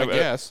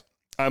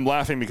 I'm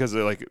laughing because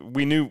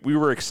we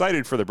were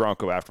excited for the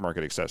Bronco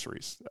aftermarket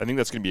accessories. I think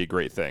that's going to be a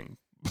great thing.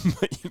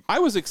 I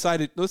was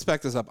excited. Let's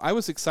back this up. I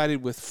was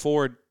excited with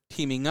Ford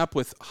teaming up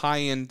with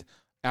high-end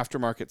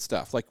aftermarket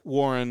stuff like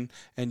Warren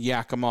and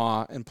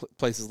Yakima and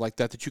places like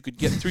that you could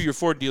get through your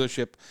Ford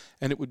dealership,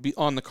 and it would be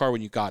on the car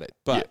when you got it.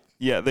 But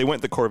yeah, they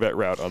went the Corvette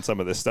route on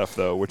some of this stuff,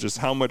 though, which is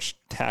how much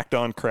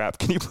tacked-on crap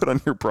can you put on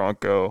your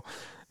Bronco?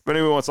 If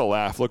anyone wants to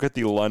laugh, look at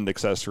the Lund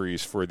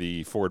accessories for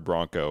the Ford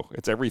Bronco.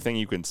 It's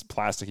everything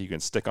plastic you can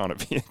stick on a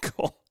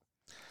vehicle.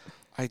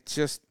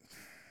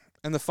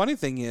 And the funny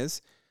thing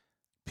is,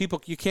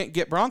 you can't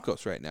get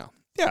Broncos right now.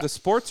 Yeah. The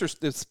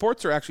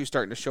sports are actually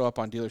starting to show up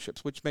on dealerships,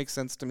 which makes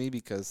sense to me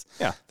because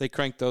they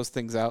crank those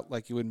things out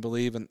like you wouldn't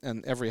believe,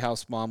 and every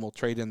house mom will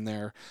trade in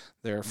their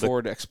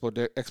Ford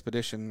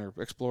Expedition or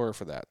Explorer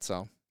for that.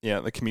 So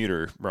yeah, the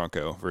commuter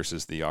Bronco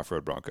versus the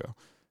off-road Bronco.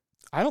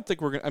 I don't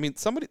think we're gonna. I mean,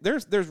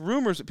 there's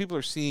rumors that people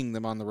are seeing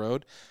them on the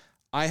road.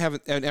 I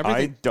haven't, and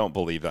everything. I don't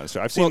believe that.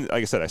 So I've seen,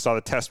 like I said, I saw the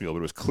test mule, but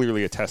it was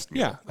clearly a test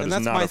mule. Yeah, that and is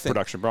that's not my a thing.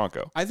 production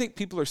Bronco. I think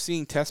people are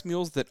seeing test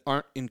mules that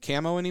aren't in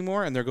camo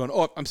anymore, and they're going,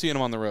 "Oh, I'm seeing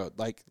them on the road."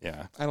 Like,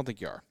 yeah, I don't think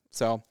you are.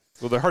 So,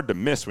 well, they're hard to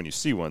miss when you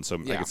see one. So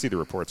Yeah. I can see the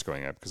reports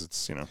going up because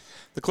it's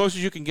the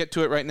closest you can get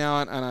to it right now,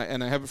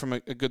 and I have it from a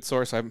good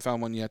source. I haven't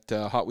found one yet.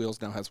 Hot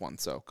Wheels now has one,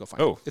 so go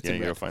find it. It's yeah,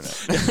 in you red. go find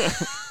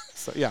that.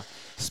 So yeah,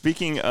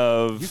 Speaking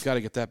of, you've got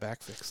to get that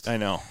back fixed. I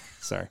know.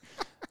 Sorry.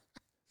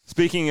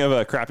 Speaking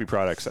of crappy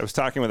products, I was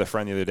talking with a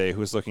friend the other day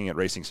who was looking at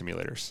racing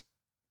simulators,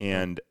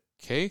 and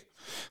Okay.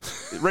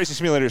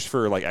 racing simulators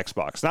for like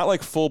Xbox, not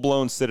like full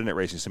blown sit-in-it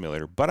racing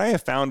simulator. But I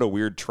have found a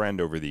weird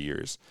trend over the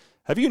years.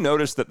 Have you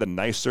noticed that the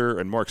nicer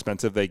and more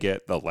expensive they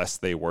get, the less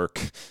they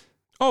work?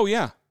 Oh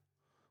yeah.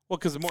 Well,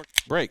 because the more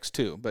breaks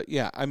too. But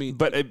yeah, I mean,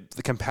 But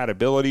the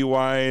compatibility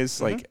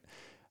wise, like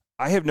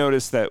I have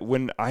noticed that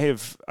when I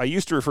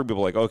used to refer to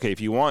people like, okay,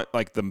 if you want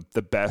like the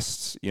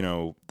best,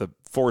 the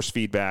force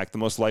feedback, the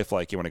most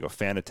lifelike, you want to go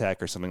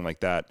Fanatec or something like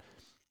that.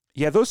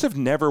 Yeah, those have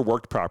never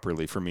worked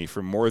properly for me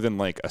for more than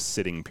like a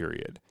sitting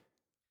period.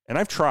 And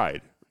I've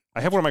tried.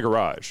 I have one in my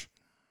garage.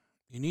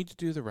 you need to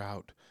do the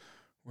route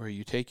where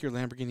you take your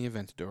Lamborghini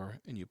Aventador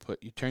and you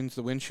turn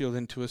the windshield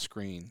into a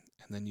screen,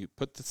 and then you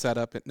put the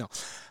setup in. No.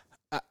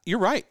 You're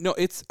right. No,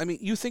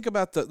 you think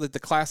about the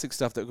classic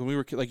stuff that when we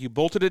were like, you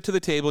bolted it to the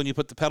table and you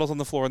put the pedals on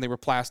the floor and they were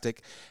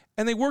plastic,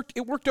 and it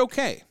worked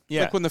okay.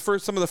 Yeah. Like when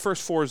some of the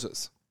first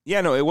Forzas.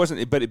 Yeah, no, it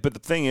wasn't. But the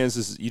thing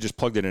is you just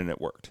plugged it in and it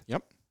worked.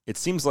 Yep. It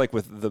seems like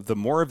with the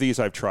more of these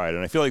I've tried,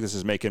 and I feel like this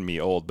is making me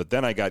old, but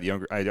then I got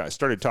younger. I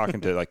started talking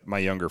to like my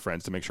younger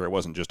friends to make sure I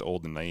wasn't just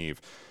old and naive.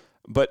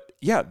 But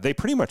yeah, they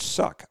pretty much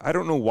suck. I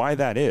don't know why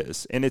that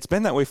is. And it's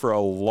been that way for a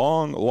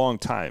long, long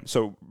time.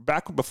 So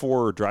back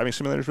before driving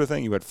simulators were a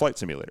thing, you had flight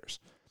simulators.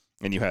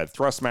 And you had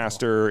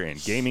Thrustmaster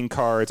and gaming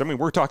cards. I mean,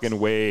 we're talking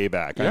way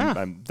back. Yeah.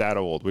 I'm that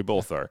old. We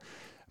both are.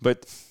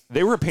 But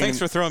they were a pain. Thanks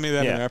for throwing me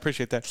that Yeah. in there. I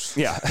appreciate that.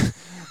 Yeah.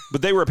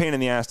 But they were a pain in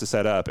the ass to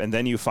set up. And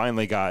then you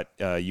finally got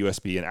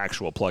USB and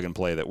actual plug and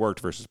play that worked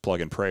versus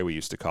plug and pray, we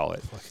used to call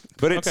it.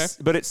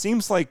 But it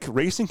seems like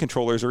racing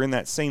controllers are in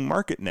that same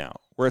market now,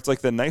 where it's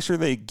like the nicer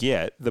they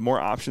get, the more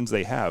options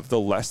they have,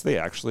 the less they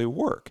actually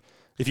work.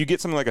 If you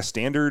get something like a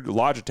standard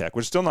Logitech,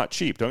 which is still not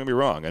cheap, don't get me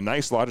wrong, a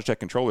nice Logitech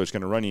controller is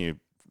going to run you,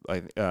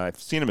 I've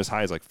seen them as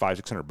high as like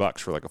 $500-$600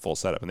 for like a full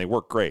setup, and they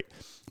work great.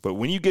 But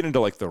when you get into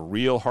like the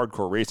real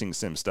hardcore racing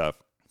sim stuff,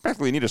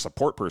 practically you need a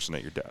support person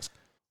at your desk.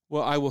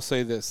 Well, I will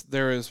say this.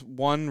 There is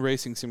one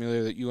racing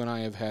simulator that you and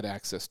I have had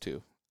access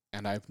to,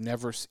 and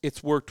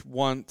it's worked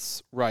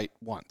once.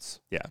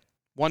 Yeah.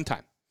 One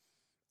time.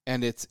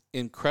 And it's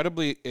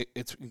incredibly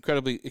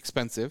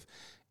expensive.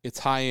 It's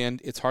high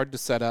end. It's hard to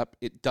set up.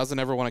 It doesn't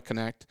ever want to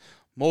connect.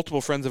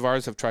 Multiple friends of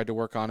ours have tried to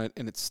work on it,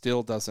 and it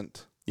still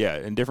doesn't. Yeah,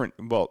 and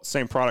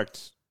same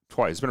product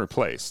twice. It's been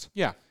replaced.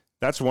 Yeah.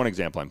 That's one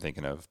example I'm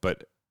thinking of.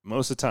 But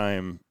most of the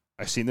time,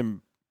 I've seen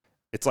them,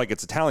 it's like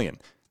it's Italian.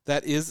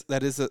 That is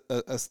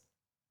a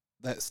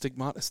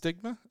stigma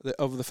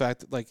of the fact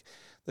that, like,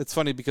 it's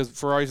funny because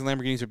Ferraris and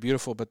Lamborghinis are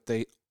beautiful, but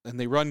they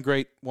run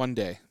great one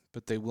day,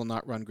 but they will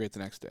not run great the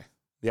next day.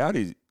 The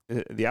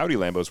Audi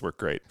Lambos work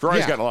great.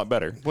 Ferrari's gotten a lot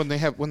better. When they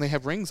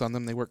have rings on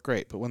them, they work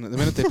great, but the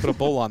minute they put a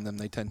bowl on them,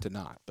 they tend to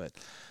not. But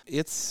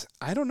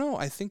I don't know.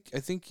 I think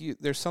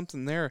there's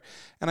something there,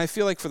 and I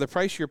feel like for the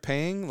price you're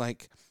paying,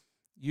 like,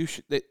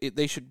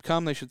 they should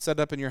come, they should set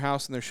up in your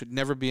house, and there should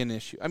never be an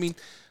issue. I mean,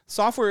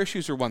 software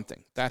issues are one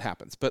thing. That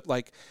happens. But,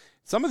 like,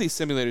 some of these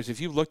simulators, if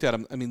you've looked at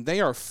them, I mean,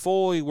 they are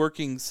fully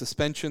working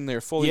suspension.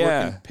 They're fully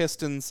working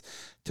pistons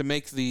to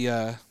make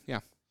the,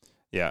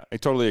 Yeah, I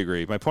totally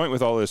agree. My point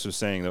with all this was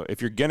saying, though,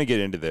 if you're going to get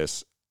into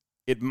this,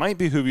 it might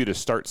behoove you to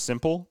start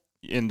simple.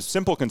 And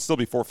simple can still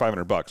be $400 or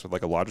 $500 with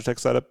like a Logitech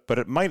setup, but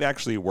it might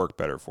actually work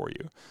better for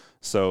you.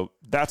 So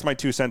that's my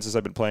 2 cents as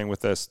I've been playing with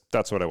this.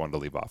 That's what I wanted to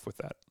leave off with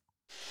that.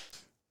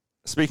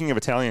 Speaking of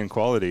Italian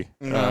quality,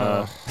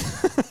 God,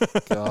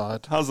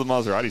 how's the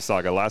Maserati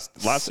saga? Last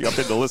you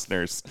updated the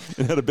listeners,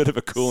 it had a bit of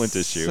a coolant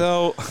issue.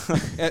 So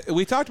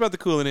we talked about the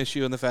coolant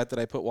issue and the fact that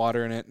I put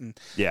water in it, and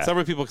Yeah.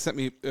 several people sent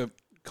me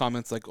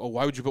comments like, "Oh,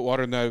 why would you put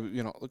water in that?"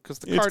 You know, because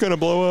it's going to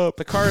blow up.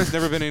 The car has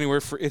never been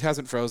anywhere. It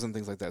hasn't frozen,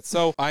 things like that.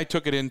 So I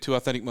took it into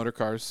Authentic Motor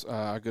Cars,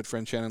 our good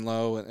friend Shannon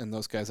Lowe and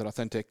those guys at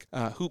Authentic,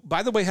 who,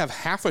 by the way, have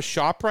half a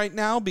shop right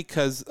now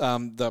because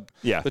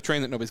the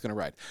train that nobody's going to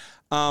ride.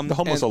 The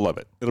homeless will love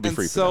it. It'll be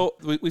free for them.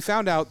 So we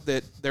found out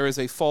that there is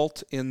a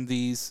fault in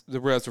the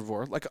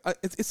reservoir. Like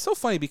it's so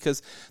funny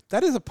because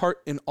that is a part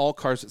in all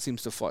cars that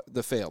seems to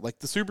fail. Like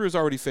the Subaru's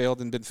already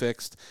failed and been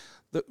fixed.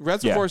 The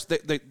reservoirs,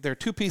 they're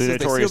two pieces.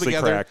 They seal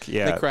together.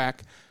 They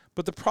crack.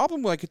 But the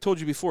problem, like I told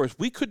you before, is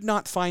we could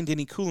not find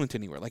any coolant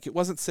anywhere. Like it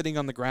wasn't sitting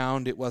on the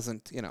ground. It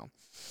wasn't,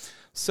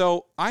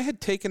 So I had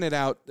taken it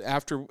out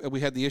after we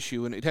had the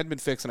issue, and it hadn't been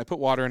fixed, and I put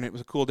water in it. It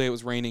was a cool day. It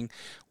was raining.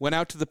 Went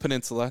out to the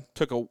peninsula,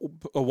 took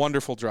a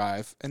wonderful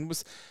drive, and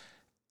was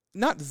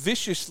not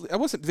viciously – I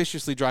wasn't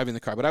viciously driving the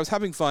car, but I was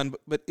having fun,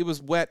 but it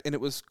was wet and it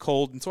was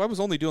cold, and so I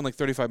was only doing like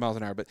 35 miles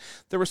an hour. But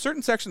there were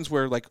certain sections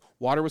where like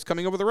water was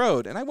coming over the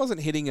road, and I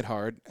wasn't hitting it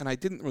hard, and I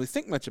didn't really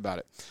think much about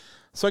it.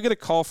 So I get a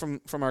call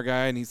from our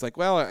guy, and he's like,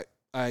 well,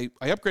 I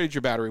upgraded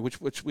your battery,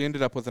 which we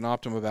ended up with an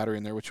Optima battery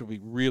in there, which would be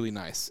really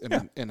nice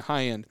and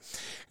high end.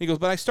 And he goes,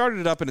 but I started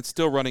it up and it's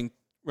still running.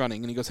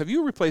 And he goes, have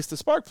you replaced the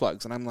spark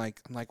plugs? And I'm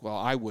like, well,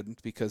 I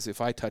wouldn't, because if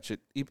I touch it,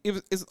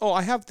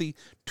 I have the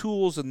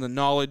tools and the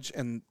knowledge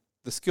and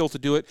the skill to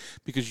do it,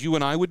 because you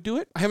and I would do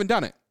it. I haven't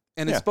done it.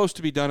 And it's supposed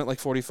to be done at like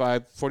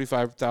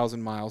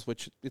 45,000 miles,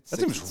 which that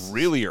seems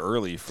really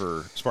early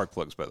for spark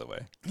plugs, by the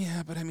way.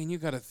 Yeah, but I mean, you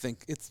got to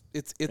think it's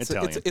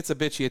a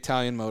bitchy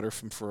Italian motor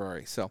from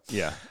Ferrari. So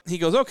yeah, he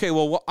goes, okay,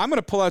 well, I'm going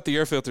to pull out the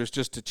air filters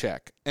just to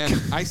check. And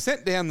I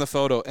sent Dan the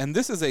photo, and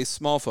this is a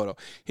small photo.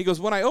 He goes,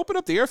 when I opened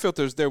up the air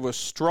filters, there was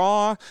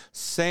straw,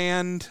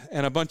 sand,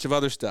 and a bunch of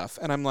other stuff.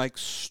 And I'm like,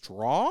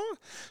 straw?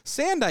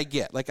 Sand I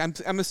get. Like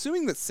I'm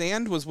assuming that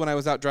sand was when I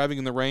was out driving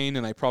in the rain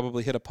and I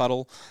probably hit a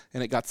puddle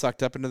and it got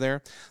sucked up into there.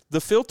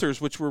 The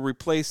filters, which were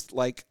replaced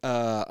like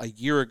a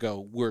year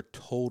ago, were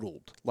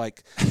totaled.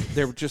 Like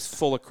they were just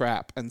full of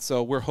crap. And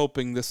so we're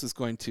hoping this is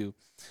going to.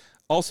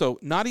 Also,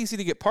 not easy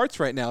to get parts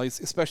right now,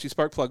 especially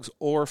spark plugs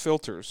or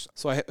filters.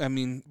 So, I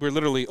mean, we're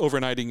literally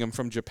overnighting them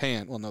from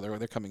Japan. Well, no,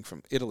 they're coming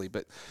from Italy.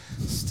 But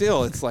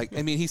still, it's like,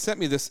 I mean, he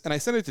sent me this, and I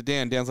sent it to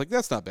Dan. Dan's like,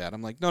 that's not bad.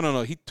 I'm like,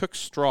 no. He took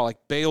straw, like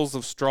bales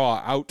of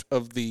straw out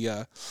of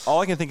the...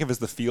 All I can think of is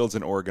the fields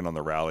in Oregon on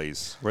the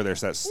rallies where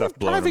there's that stuff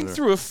blowing. Driving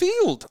through a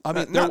field. I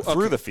mean, not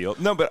through the field.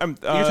 No, but I'm...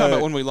 You're talking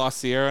about when we lost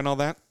Sierra and all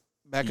that?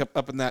 Back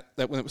up in that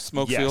when it was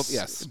smoke field?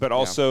 Yes. But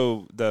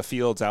also the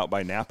fields out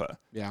by Napa.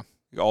 Yeah.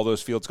 All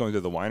those fields going through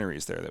the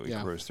wineries there that we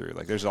cruise through.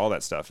 Like, there's all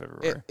that stuff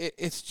everywhere.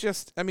 It's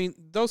just, I mean,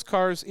 those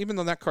cars, even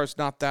though that car's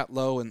not that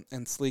low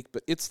and sleek,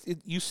 but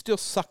you still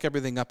suck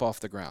everything up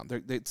off the ground.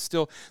 It's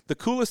still, the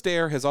coolest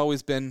air is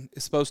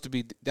supposed to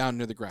be down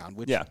near the ground,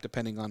 which,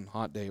 depending on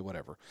hot day or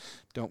whatever.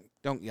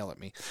 Don't yell at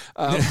me.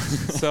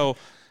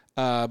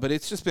 But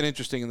it's just been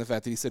interesting in the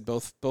fact that he said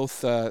both.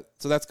 So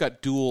that's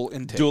got dual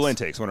intakes. Dual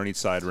intakes, one on each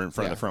side, in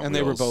front of the front and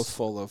wheels. They were both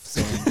full of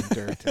sand and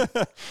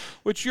dirt.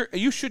 Which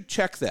you should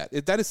check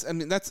that. That is, I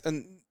mean, that's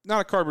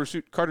not a Carter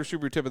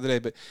Subaru tip of the day,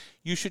 but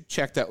you should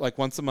check that like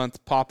once a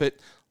month. Pop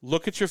it.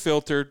 Look at your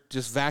filter,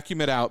 just vacuum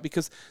it out,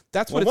 because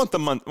that's what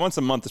once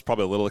a month is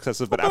probably a little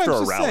excessive, but after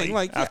a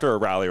rally, after a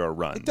rally or a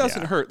run, it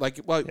doesn't hurt. Like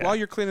while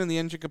you're cleaning the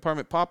engine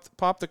compartment,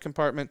 pop the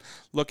compartment,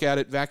 look at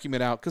it, vacuum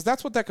it out, because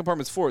that's what that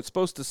compartment's for. It's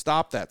supposed to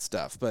stop that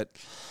stuff. But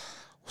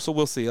so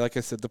we'll see. Like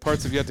I said, the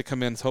parts have yet to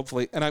come in. So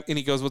hopefully, and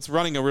he goes, "What's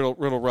running a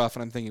little rough?"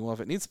 And I'm thinking, well, if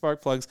it needs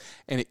spark plugs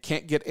and it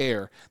can't get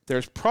air,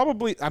 there's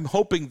probably. I'm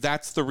hoping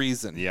that's the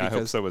reason. Yeah, I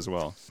hope so as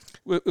well.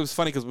 It was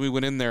funny because we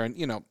went in there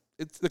and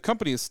the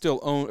company is still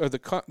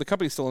the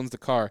company still owns the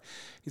car.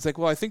 He's like,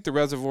 well, I think the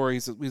reservoir.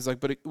 He's like,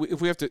 but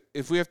if we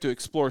have to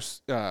explore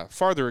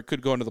farther, it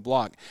could go into the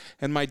block.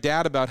 And my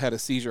dad about had a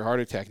seizure heart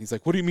attack. And he's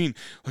like, what do you mean,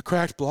 a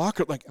cracked block?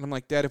 And I'm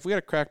like, Dad, if we had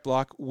a cracked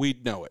block,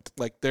 we'd know it.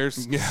 Like there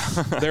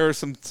are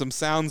some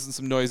sounds and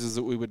some noises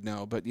that we would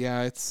know. But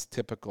yeah, it's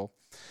typical.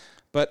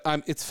 But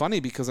it's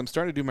funny because I'm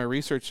starting to do my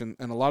research, and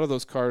a lot of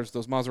those cars,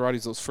 those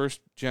Maseratis, those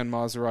first-gen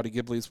Maserati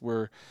Ghiblis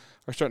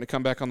are starting to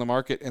come back on the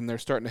market, and they're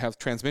starting to have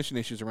transmission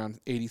issues around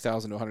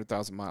 80,000 to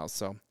 100,000 miles.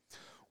 So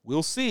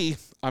we'll see.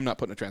 I'm not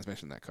putting a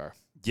transmission in that car.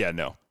 Yeah,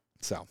 no.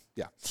 So,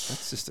 yeah.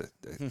 That's just a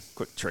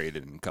quick trade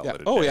and call it a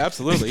day. Oh, yeah,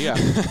 absolutely, yeah.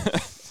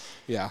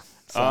 Yeah.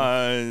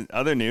 So.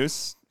 Other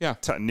news. Yeah.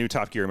 New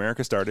Top Gear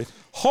America started.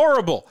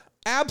 Horrible.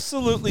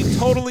 Absolutely,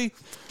 totally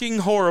fucking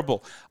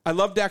horrible. I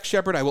love Dax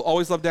Shepard. I will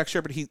always love Dax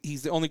Shepard.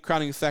 He's the only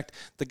crowning effect.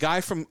 The guy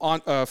from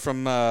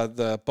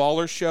the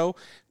Ballers show,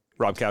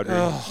 Rob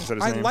Cowdery. Is that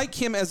his name? I like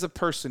him as a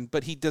person,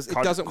 but it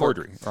doesn't work.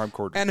 Rob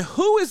Cowdery. And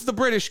who is the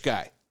British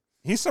guy?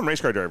 He's some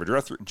race car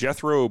driver,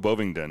 Jethro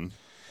Bovingdon,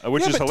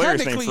 which is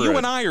hilarious name for you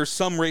and I are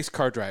some race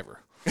car driver.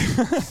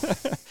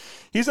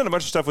 He's done a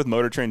bunch of stuff with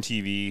Motor Trend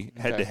TV,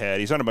 head to head.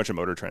 He's done a bunch of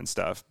Motor Trend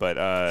stuff, but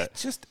I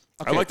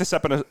like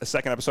the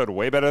second episode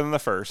way better than the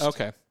first.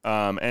 Okay.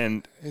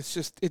 And it's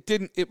just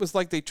it was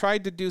like they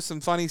tried to do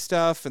some funny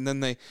stuff and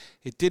then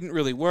it didn't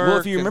really work. Well,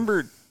 if you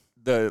remember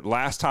the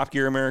last Top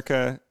Gear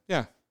America,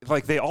 yeah,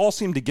 like they all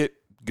seem to get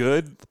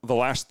good the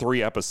last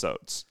 3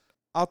 episodes.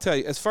 I'll tell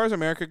you, as far as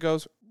America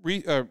goes,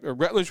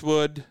 Rutledge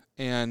Wood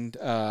and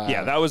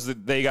That was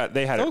they had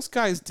those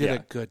guys did a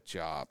good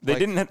job. They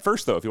didn't at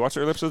first though. If you watch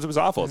the early episodes, it was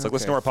awful. It's like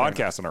listening to our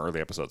podcast on our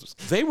early episodes.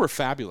 They were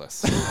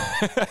fabulous.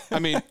 I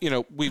mean,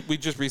 we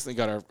just recently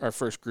got our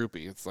first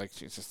groupie. It's like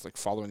she's just like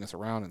following us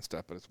around and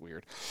stuff, but it's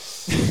weird.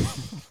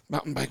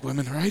 Mountain bike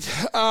women, right?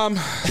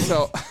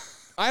 So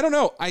I don't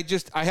know. I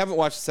haven't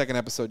watched the second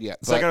episode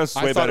yet. Second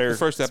episode's way better. The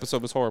first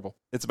episode was horrible.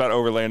 It's about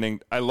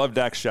overlanding. I love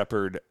Dax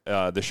Shepard.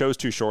 The show's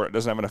too short. It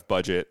doesn't have enough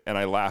budget, and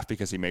I laugh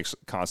because he makes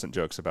constant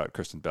jokes about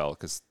Kristen Bell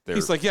because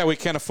he's like, we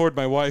can't afford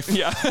my wife.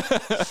 Yeah,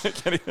 I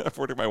can't even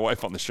afford my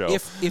wife on the show.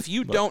 If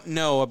you don't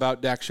know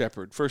about Dax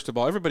Shepard, first of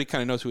all, everybody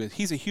kind of knows who he is.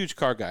 He's a huge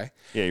car guy.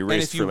 Yeah, he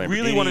raced and if you for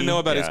really want to know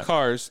about his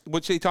cars,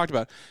 which they talked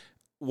about,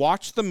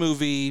 watch the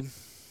movie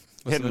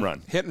Hit and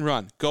Run. Hit and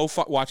Run. Go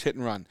watch Hit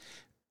and Run.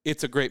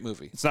 It's a great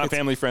movie. It's not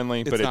family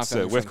friendly, but it's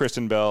with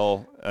Kristen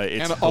Bell.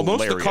 It's and hilarious.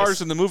 Most of the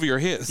cars in the movie are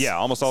his. Yeah,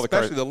 almost all the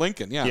cars. Especially the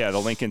Lincoln. Yeah,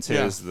 the Lincoln's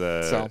his.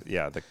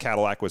 The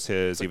Cadillac was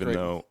his. Even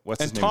though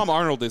his name? Tom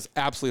Arnold is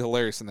absolutely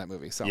hilarious in that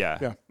movie. So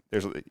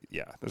there's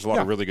a lot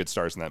of really good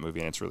stars in that movie,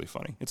 and it's really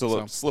funny. It's a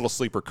little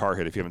sleeper car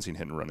hit if you haven't seen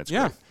Hit and Run. It's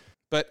great.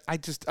 But I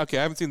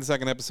haven't seen the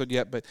second episode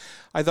yet, but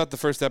I thought the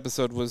first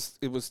episode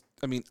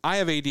I mean, I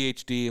have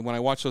ADHD, and when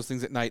I watch those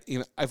things at night,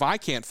 if I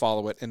can't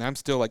follow it and I'm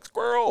still like,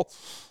 squirrel,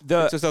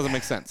 it just doesn't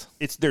make sense.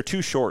 They're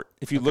too short.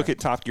 If you look at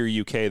Top Gear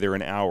UK, they're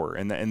an hour,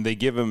 and they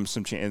give them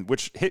some chance,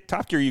 which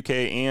Top Gear UK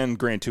and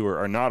Grand Tour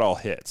are not all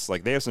hits.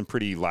 Like, they have some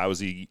pretty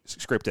lousy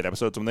scripted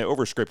episodes. When they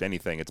overscript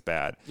anything, it's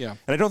bad. Yeah.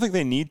 And I don't think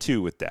they need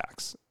to with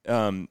Dax.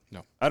 No.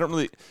 I don't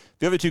really.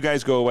 The other 2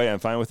 guys go away. I'm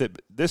fine with it.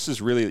 But this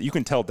is really, you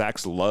can tell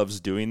Dax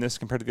loves doing this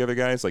compared to the other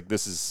guys. Like,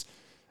 this is,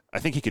 I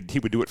think he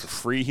would do it for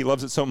free. He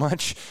loves it so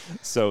much.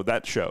 So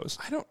that shows.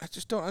 I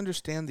just don't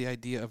understand the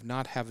idea of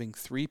not having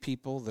 3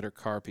 people that are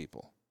car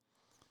people.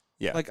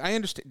 Yeah. Like, I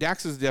understand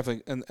Dax is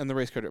definitely and the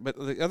race car, but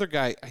the other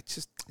guy,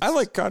 I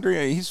like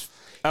Cadre.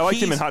 I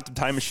liked him in Hot Tub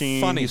Time Machine.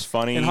 Funny. He's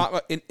funny.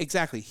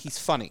 Exactly. He's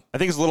funny. I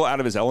think he's a little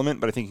out of his element,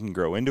 but I think he can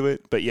grow into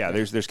it. But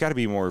there's got to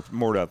be more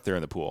out there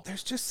in the pool.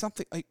 There's just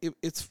something.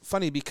 It's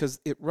funny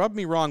because it rubbed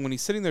me wrong when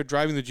he's sitting there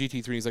driving the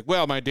GT3. He's like,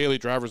 "Well, my daily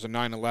driver's a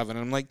 911,"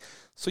 and I'm like,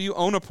 "So you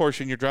own a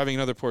Porsche and you're driving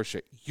another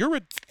Porsche? You're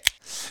a."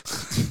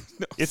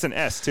 No. It's an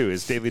S too.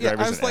 His daily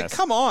driver's an S. I was like,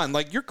 come on,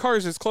 like your car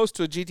is as close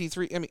to a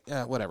GT3. I mean,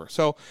 whatever.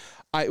 So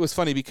it was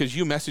funny because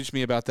you messaged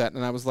me about that,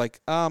 and I was like,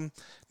 no,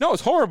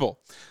 it's horrible.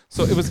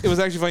 So it was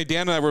actually funny.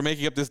 Dan and I were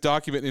making up this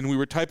document, and we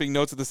were typing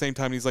notes at the same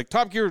time. And he's like,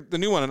 Top Gear, the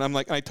new one, and I'm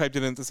like, I typed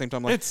it in at the same time.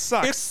 I'm like, it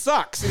sucks. It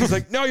sucks. And he's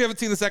like, no, you haven't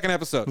seen the second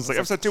episode. It's like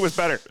episode 2 was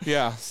better.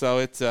 Yeah. So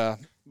it's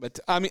but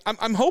I mean,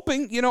 I'm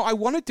hoping. I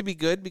want it to be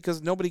good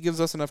because nobody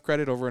gives us enough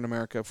credit over in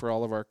America for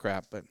all of our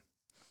crap, but.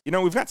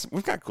 We've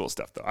got cool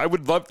stuff though. I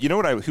would love,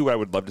 who I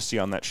would love to see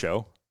on that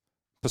show?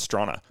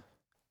 Pastrana.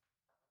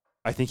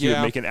 I think he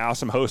would make an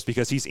awesome host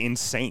because he's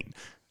insane.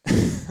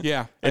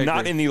 Yeah. And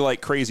not in the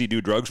like crazy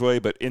do drugs way,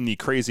 but in the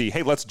crazy,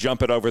 hey, let's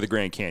jump it over the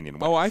Grand Canyon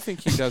way. Oh, I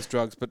think he does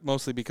drugs, but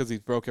mostly because he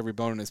broke every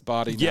bone in his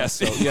body. Yes.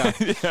 Now, so, yeah.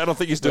 I don't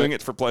think he's doing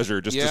it for pleasure,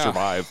 just to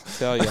survive.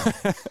 Tell you.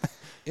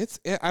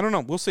 I don't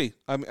know. We'll see.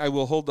 I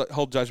will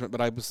hold judgment,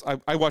 but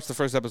I watched the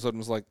first episode and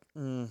was like,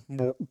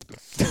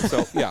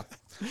 So yeah,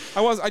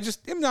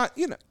 I'm not.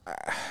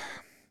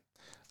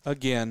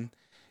 Again,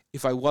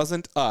 if I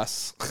wasn't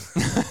us,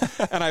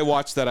 and I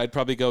watched that, I'd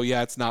probably go,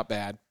 yeah, it's not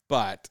bad,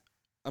 but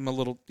I'm a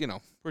little,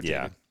 we're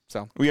jaded.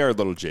 So we are a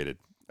little jaded.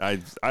 I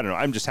don't know.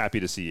 I'm just happy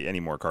to see any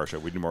more car show.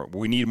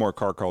 We need more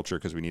car culture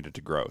because we need it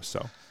to grow.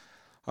 So.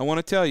 I want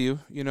to tell you,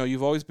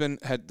 you've always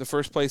had the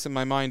first place in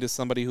my mind is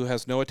somebody who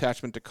has no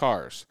attachment to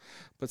cars.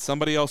 But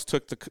somebody else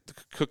took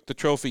the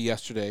trophy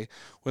yesterday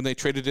when they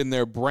traded in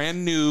their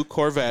brand new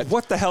Corvette.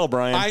 What the hell,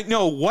 Brian? I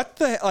know.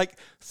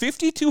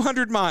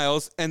 5,200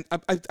 miles. And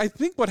I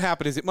think what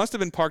happened is it must have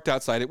been parked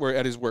outside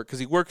at his work because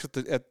he works at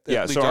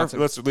Lee Johnson.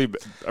 Let's leave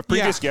a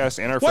previous guest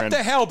and our friend. What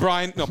the hell,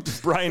 Brian? No.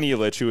 Brian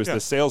Elich, who is the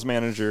sales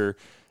manager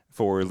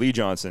for Lee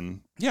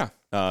Johnson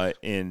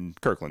in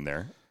Kirkland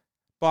there.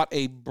 Bought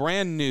a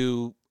brand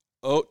new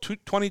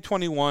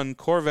 2021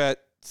 Corvette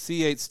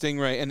C8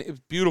 Stingray, and it was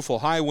beautiful,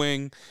 high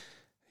wing.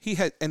 He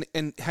had,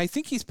 and I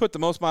think he's put the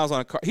most miles on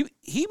a car.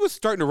 He was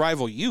starting to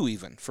rival you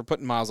even for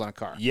putting miles on a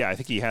car. Yeah, I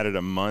think he had it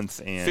a month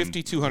and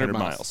 5,200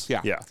 miles.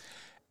 Yeah.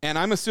 And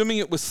I'm assuming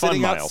it was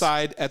sitting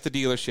outside at the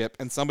dealership,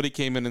 and somebody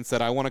came in and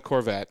said, "I want a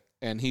Corvette,"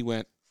 and he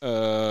went,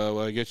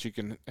 well, I guess you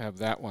can have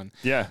that one.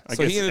 Yeah.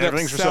 So he ended up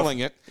selling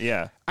it.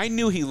 Yeah. I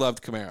knew he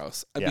loved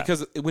Camaros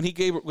because when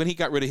he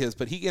got rid of his,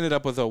 but he ended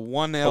up with a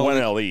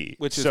 1LE.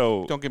 Which is,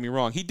 don't get me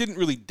wrong, he didn't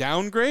really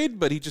downgrade,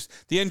 but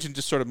the engine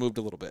just sort of moved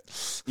a little bit.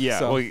 Yeah.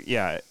 So,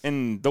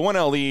 and the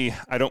 1LE,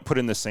 I don't put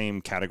in the same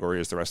category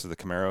as the rest of the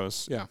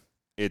Camaros. Yeah.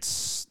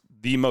 It's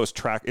the most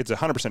it's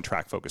 100%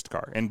 track focused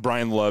car, and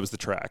Brian loves the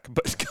track.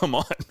 But come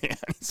on, man,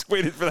 he's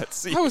waited for that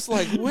seat. I was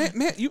like, wait,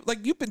 man,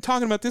 you've been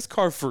talking about this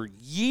car for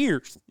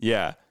years.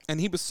 Yeah,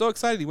 and he was so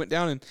excited. He went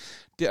down and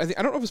I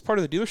don't know if it was part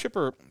of the dealership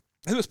or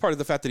it was part of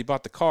the fact that he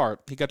bought the car.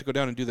 He got to go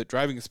down and do that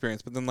driving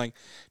experience. But then, like,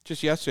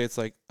 just yesterday, it's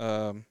like,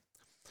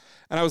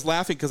 and I was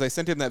laughing because I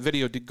sent him that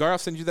video. Did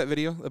Garoff send you that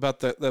video about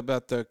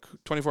the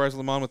 24 Hours of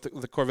Le Mans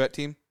with the Corvette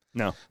team?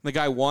 No. The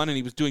guy won, and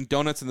he was doing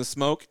donuts in the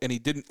smoke, and he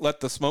didn't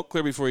let the smoke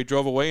clear before he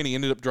drove away, and he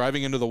ended up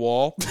driving into the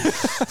wall.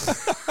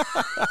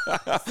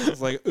 I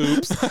was like,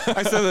 oops.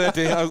 I said that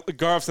to him.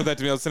 Garoff said that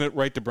to me. I sent it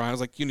right to Brian. I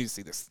was like, you need to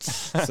see this.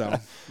 So,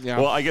 yeah.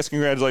 Well, I guess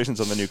congratulations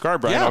on the new car,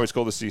 Brian. Yeah. Always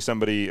cool to see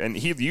somebody, and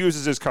he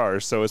uses his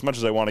cars, so as much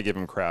as I want to give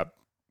him crap,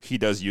 he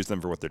does use them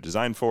for what they're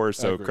designed for,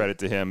 so credit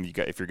to him.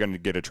 If you're going to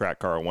get a track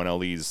car,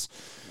 1LEs,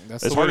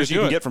 That's as the hard way as to you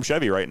do can it. get from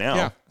Chevy right now.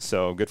 Yeah.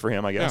 So good for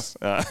him, I guess.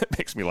 It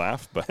makes me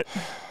laugh, but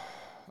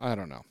I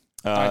don't know.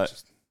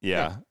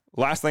 yeah.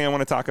 Last thing I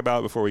want to talk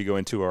about before we go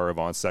into our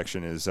Avant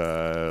section is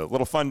a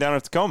little fun down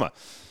at Tacoma.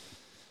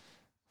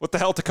 What the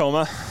hell,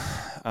 Tacoma?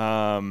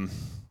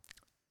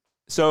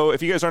 So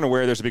if you guys aren't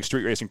aware, there's a big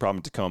street racing problem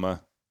in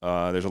Tacoma.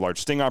 There's a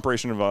large sting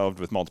operation involved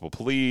with multiple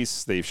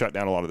police. They've shut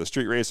down a lot of the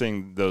street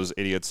racing. Those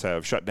idiots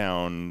have shut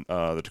down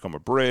the Tacoma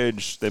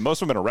Bridge.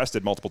 Most of them have been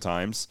arrested multiple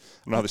times. I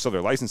don't know how they still have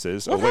their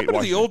licenses. What happened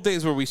to the old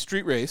days where we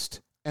street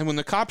raced, and when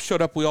the cops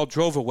showed up, we all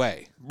drove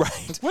away?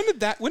 Right. When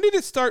did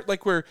it start,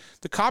 like, where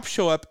the cops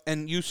show up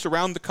and you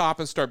surround the cop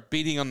and start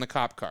beating on the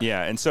cop car?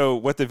 Yeah, and so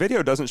what the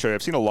video doesn't show you,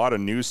 I've seen a lot of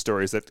news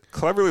stories that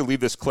cleverly leave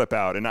this clip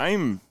out, and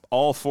I'm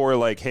all for,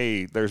 like,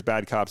 hey, there's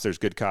bad cops, there's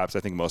good cops. I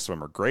think most of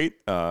them are great,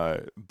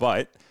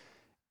 but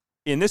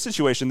in this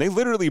situation, they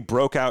literally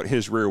broke out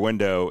his rear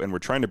window and were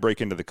trying to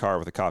break into the car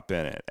with a cop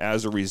in it.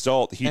 As a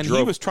result, he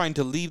was trying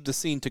to leave the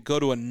scene to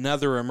go to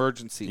another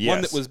emergency,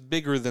 one that was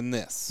bigger than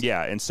this.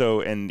 Yeah,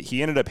 and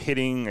he ended up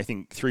hitting, I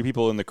think, 3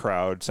 people in the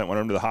crowd, sent one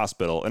of them to the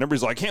hospital, and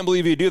everybody's like, I can't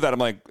believe you do that. I'm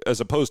like, as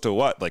opposed to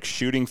what? Like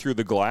shooting through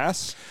the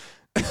glass?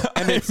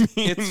 And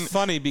it's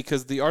funny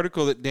because the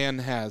article that Dan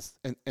has,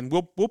 and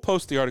we'll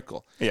post the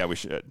article. Yeah, we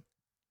should.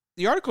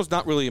 The article's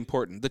not really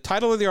important. The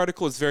title of the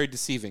article is very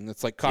deceiving.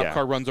 It's like cop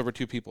car runs over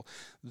 2 people.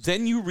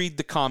 Then you read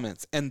the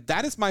comments, and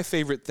that is my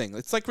favorite thing.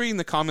 It's like reading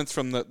the comments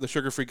from the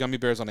sugar-free gummy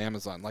bears on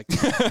Amazon. Like,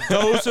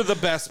 those are the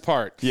best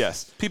part.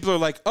 Yes. People are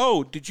like,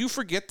 oh, did you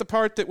forget the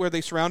part where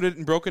they surrounded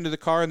and broke into the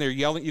car and they're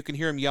yelling? You can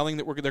hear him yelling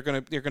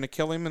that they're gonna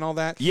kill him and all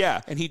that.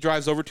 Yeah. And he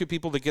drives over 2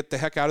 people to get the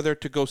heck out of there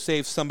to go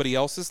save somebody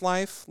else's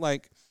life.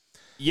 Like.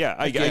 Yeah,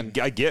 I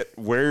get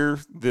where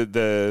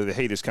the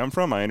hate has come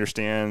from. I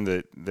understand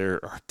that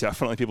there are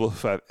definitely people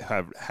who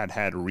have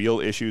had real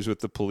issues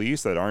with the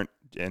police that aren't,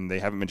 and they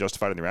haven't been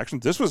justified in their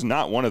actions. This was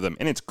not one of them,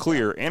 and it's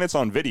clear, and it's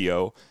on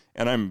video,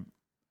 and I'm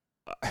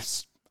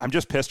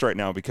just pissed right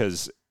now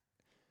because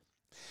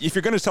if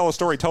you're going to tell a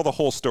story, tell the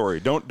whole story.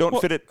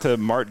 Don't fit it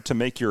to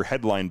make your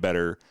headline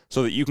better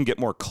so that you can get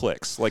more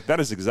clicks. Like, that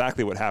is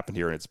exactly what happened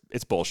here, and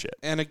it's bullshit.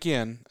 And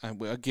again,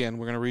 we're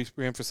going to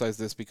reemphasize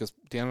this because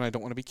Dan and I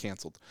don't want to be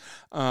canceled.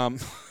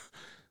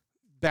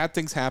 Bad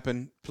things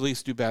happen.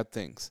 Police do bad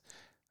things.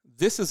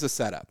 This is a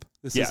setup.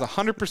 This is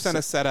 100%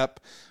 a setup.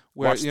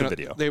 Where watch the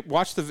video. They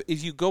watch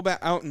if you go back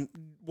out and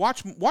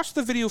watch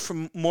the video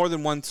from more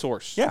than one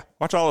source. Yeah,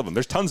 watch all of them.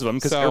 There's tons of them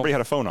because everybody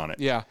had a phone on it.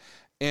 Yeah.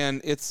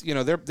 And it's,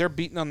 they're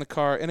beating on the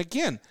car. And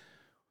again,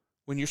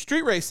 when you're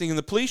street racing and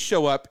the police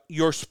show up,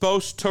 you're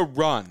supposed to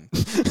run.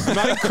 I'm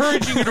not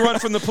encouraging you to run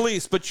from the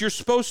police, but you're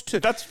supposed to.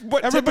 That's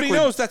what everybody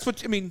knows. That's what,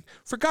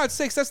 for God's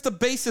sakes, that's the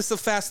basis of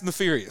Fast and the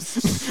Furious.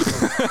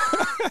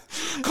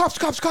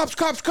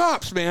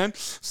 Cops, man.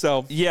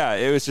 So. Yeah,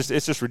 it's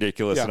just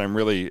ridiculous. And I'm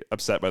really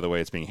upset by the way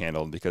it's being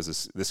handled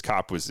because this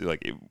cop was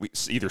like,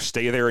 either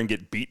stay there and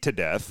get beat to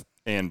death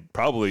and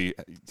probably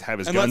have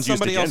his guns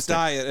used against him.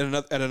 And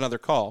let somebody else die at another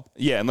call.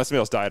 Yeah, and let somebody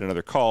else die at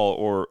another call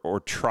or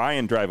try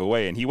and drive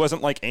away. And he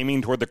wasn't like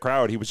aiming toward the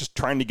crowd. He was just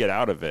trying to get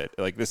out of it.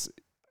 Like this,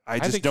 I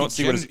just don't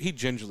see what he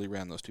gingerly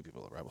ran those 2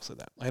 people over. I will say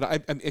that.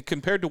 I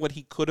compared to what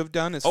he could have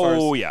done as far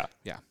as.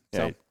 Yeah.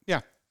 So,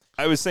 yeah.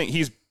 I was saying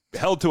he's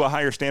held to a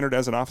higher standard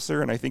as an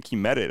officer, and I think he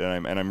met it.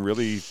 And I'm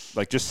really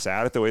like just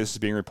sad at the way this is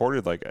being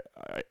reported. Like,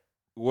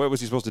 what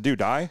was he supposed to do?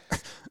 Die?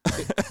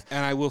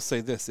 And I will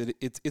say this: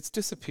 it's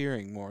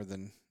disappearing more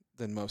than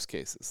most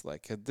cases.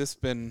 Like, had this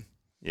been,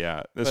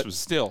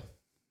 still,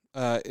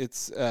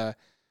 it's.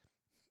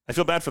 I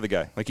feel bad for the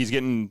guy. Like, he's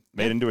getting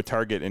made into a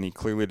target, and he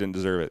clearly didn't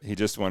deserve it. He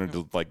just wanted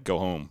to like go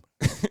home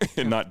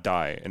and not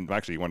die, and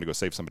actually he wanted to go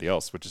save somebody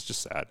else, which is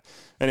just sad.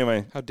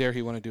 Anyway, how dare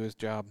he want to do his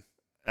job?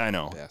 I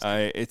know.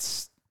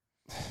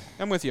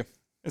 I'm with you.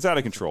 It's out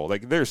of control.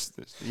 Like there's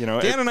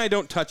Dan and I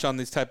don't touch on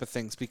these type of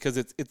things because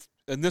it's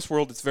in this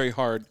world it's very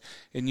hard,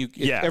 and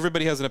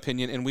everybody has an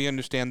opinion, and we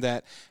understand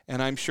that.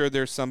 And I'm sure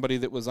there's somebody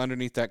that was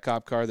underneath that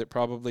cop car that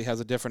probably has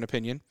a different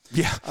opinion.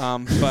 Yeah.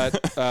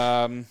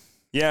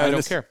 Yeah, I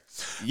don't care.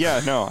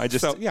 Yeah, no, I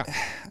just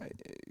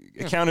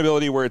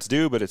accountability where it's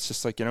due, but it's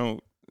just like I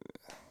don't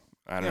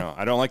know.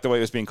 I don't like the way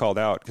it was being called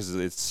out because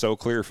it's so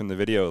clear from the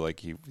video.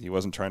 Like he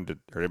wasn't trying to,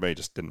 or anybody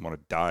just didn't want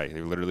to die.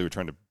 They literally were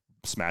trying to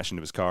smash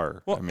into his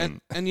car. Well, I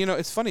mean, and you know,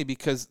 it's funny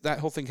because that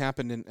whole thing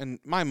happened, and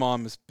my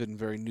mom has been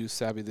very news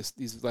savvy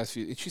these last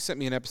few. And she sent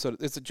me an episode.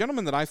 It's a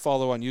gentleman that I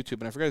follow on YouTube,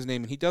 and I forgot his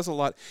name. And he does a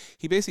lot.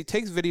 He basically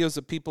takes videos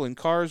of people in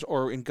cars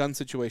or in gun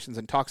situations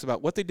and talks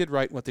about what they did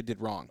right and what they did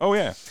wrong. oh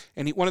yeah,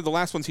 And one of the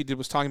last ones he did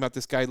was talking about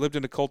this guy lived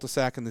in a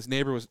cul-de-sac, and his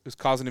neighbor was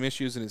causing him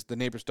issues, and the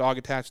neighbor's dog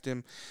attached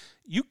him.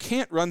 You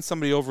can't run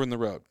somebody over in the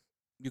road.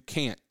 You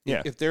can't.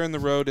 Yeah. If they're in the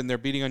road and they're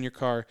beating on your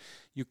car,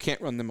 you can't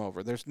run them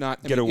over. There's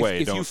not. Get away.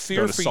 If you Don't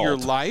fear for your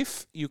assault.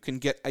 life, you can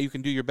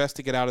do your best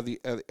to get out of the.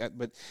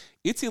 But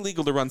it's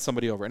illegal to run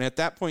somebody over. And at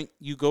that point,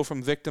 you go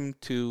from victim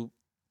to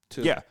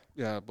Yeah.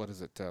 What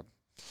is it?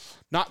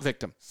 Not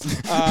victim.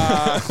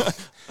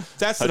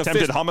 That's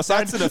Attempted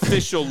homicide? That's an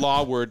official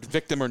law word.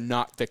 Victim or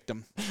not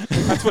victim.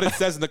 That's what it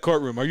says in the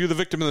courtroom. Are you the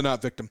victim or the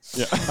not victim?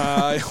 Yeah.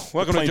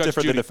 Welcome to Judge Plaintiff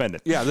or Judy. the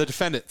defendant. Yeah, the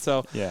defendant.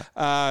 So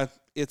Yeah.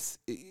 it's.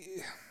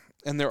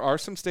 And there are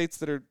some states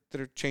that are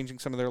changing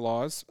some of their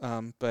laws,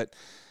 but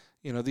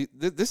you know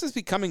this is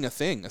becoming a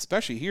thing,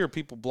 especially here.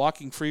 People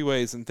blocking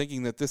freeways and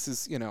thinking that this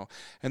is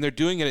and they're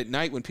doing it at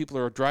night when people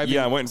are driving.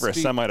 Yeah, I'm waiting for a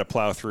speed. semi to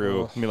plow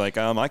through and be like,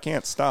 I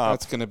can't stop.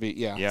 That's going to be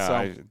Yeah,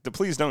 So,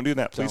 please don't do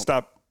that. Please Don't.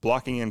 stop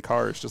blocking in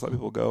cars. Just let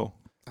people go.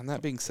 and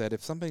that being said,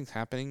 if something's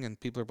happening and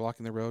people are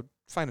blocking the road,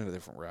 find a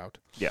different route.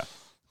 Yeah,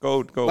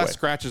 go away. Less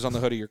scratches on the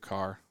hood of your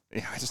car.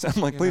 Yeah,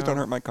 I'm like, please don't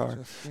hurt my car.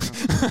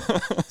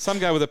 Just, some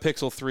guy with a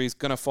Pixel 3 is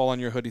going to fall on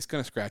your hood. He's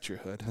going to scratch your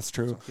hood. That's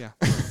true. So, yeah,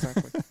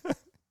 exactly.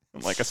 I'm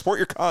like, I support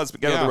your cause,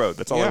 but get out of the road.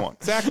 That's all I want.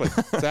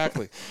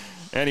 Exactly.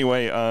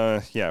 Anyway,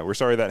 yeah, we're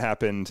sorry that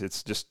happened.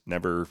 It's just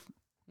never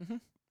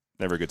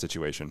a good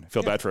situation. I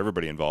feel bad for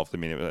everybody involved. I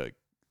mean,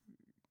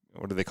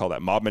 what do they call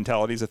that? Mob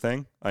mentality is a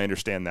thing. I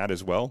understand that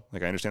as well.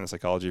 Like, I understand the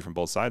psychology from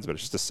both sides, but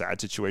it's just a sad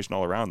situation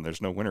all around.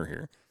 There's no winner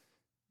here.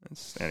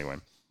 Anyway.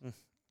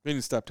 We need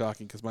to stop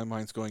talking because my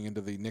mind's going into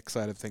the Nick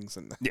side of things.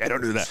 And Yeah,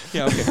 don't do that.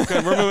 yeah, okay,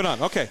 we're moving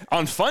on. Okay.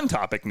 On fun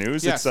topic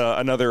news, Yes. it's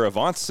another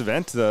Avance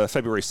event,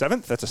 February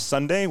 7th. That's a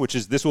Sunday,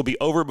 this will be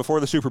over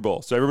before the Super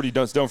Bowl. So everybody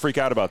don't freak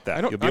out about that.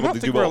 I don't You'll be able to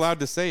think do we're both. allowed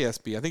to say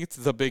SB. I think it's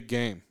the big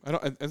game.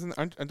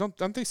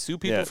 Don't they sue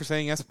people for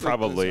saying SB?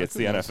 Probably. It's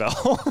the Who knows?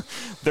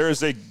 NFL.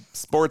 There's a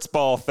sports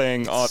ball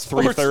thing at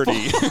Sports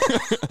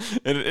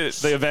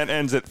 3:30. The event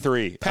ends at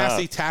 3.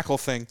 Passy tackle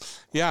thing.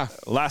 Yeah.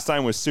 Last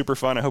time was super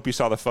fun. I hope you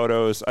saw the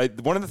photos.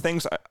 One of the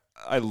things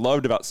I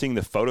loved about seeing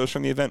the photos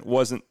from the event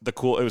wasn't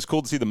it was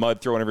cool to see the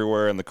mud thrown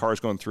everywhere and the cars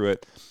going through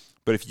it.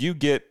 But if you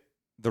get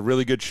the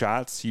really good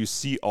shots, you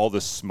see all the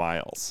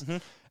smiles.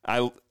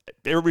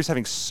 Everybody's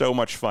having so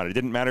much fun. It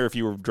didn't matter if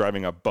you were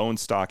driving a bone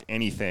stock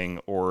anything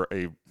or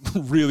a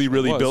really,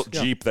 really built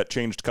Jeep that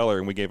changed color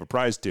and we gave a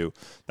prize to.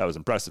 That was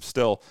impressive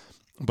still.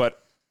 But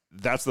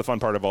that's the fun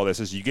part of all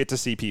this is you get to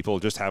see people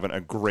just having a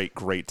great,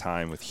 great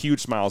time with huge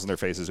smiles on their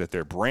faces. If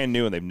they're brand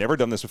new and they've never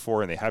done this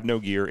before and they have no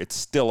gear, it's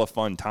still a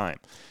fun time.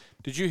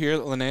 Did you hear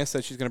that Linnea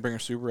said she's going to bring her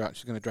Subaru out?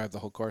 She's going to drive the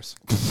whole course.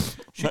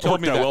 She That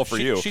told me worked out that. well for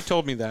you. She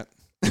told me that.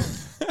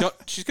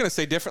 She's going to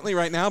say differently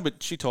right now,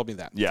 but she told me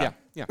that. Yeah.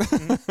 Yeah.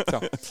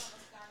 So,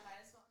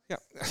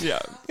 Yeah.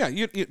 yeah.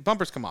 You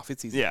bumpers come off.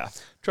 It's easy. Yeah.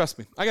 Trust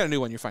me. I got a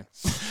new one. You're fine.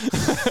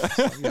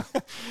 Yeah.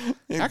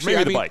 Actually,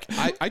 Actually, the bike.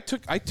 I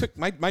took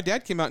my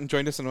dad came out and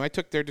joined us, and I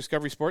took their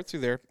Discovery Sport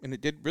through there, and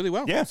it did really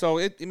well. Yeah. So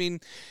it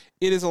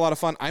is a lot of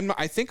fun.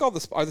 I think are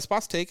the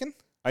spots taken?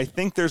 I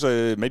think there's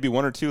maybe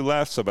one or two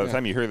left. So by the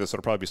time you hear this,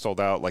 it'll probably be sold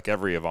out like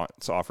every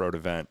Avance off-road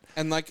event.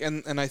 And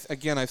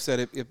I've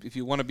said if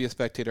you want to be a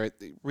spectator,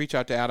 reach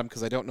out to Adam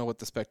because I don't know what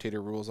the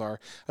spectator rules are,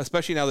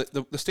 especially now that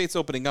the state's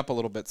opening up a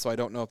little bit. So I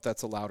don't know if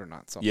that's allowed or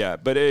not. So Yeah,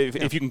 but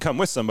if you can come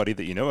with somebody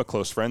that you know, a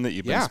close friend that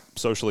you've been Yeah.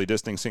 socially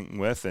distancing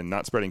with and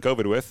not spreading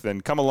COVID with,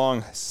 then come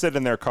along, sit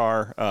in their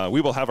car.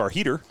 We will have our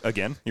heater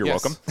again. You're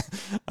Yes.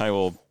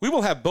 welcome. We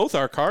will have both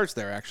our cars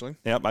there actually.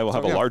 Yep, I will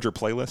have a yeah. larger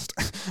playlist.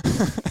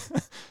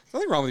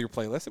 Nothing wrong with your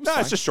playlist. It was No,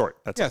 fine. it's just short.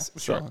 That's Yes, all.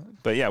 sure. So,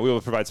 but yeah, we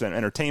will provide some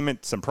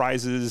entertainment, some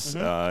prizes,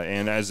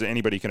 and as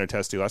anybody can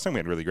attest to, last time we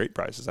had really great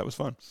prizes. That was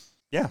fun.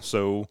 Yeah,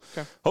 so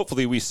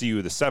hopefully we see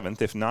you the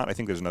 7th. If not, I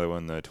think there's another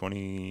one, the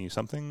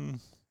 20-something.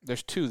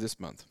 There's 2 this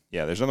month.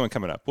 Yeah, there's another one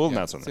coming up. We'll Yeah,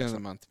 announce on it's the the next end of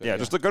one. the month, but Yeah, yeah.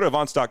 just go to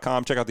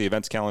Avance.com, check out the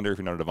events calendar if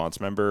you're not an Avance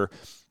member.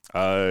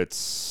 I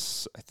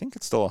think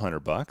it's still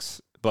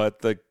 $100,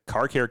 but the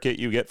car care kit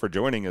you get for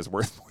joining is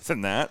worth more than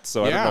that.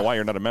 So I don't Yeah. know why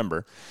you're not a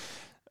member.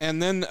 And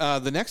then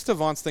the next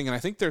Avance thing, and I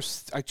think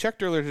I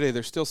checked earlier today,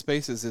 there's still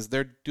spaces, is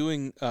they're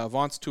doing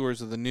Avance tours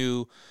of the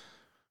new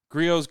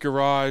Griot's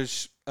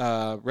Garage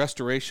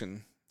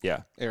restoration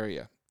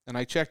area. And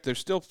I checked, there's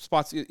still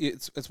spots.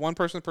 It's one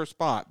person per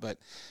spot, but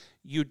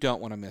you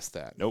don't want to miss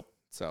that. Nope.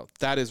 So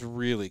that is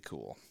really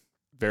cool.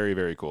 Very,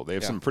 very cool. They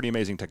have Yeah. some pretty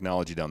amazing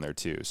technology down there,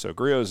 too. So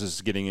Griot's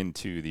is getting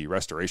into the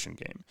restoration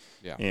game.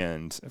 Yeah.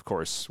 And, of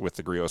course, with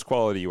the Griot's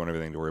quality, you want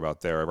everything to worry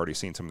about there. I've already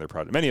seen some of their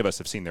products. Many of us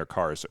have seen their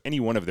cars. So any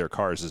one of their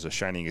cars is a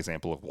shining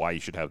example of why you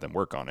should have them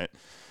work on it.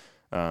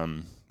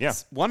 Yeah.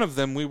 One of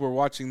them, we were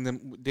watching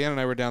them. Dan and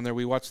I were down there.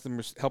 We watched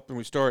them help them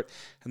restore it,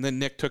 and then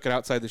Nick took it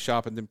outside the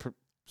shop and then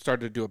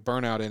started to do a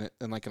burnout in it,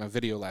 in a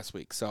video last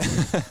week. So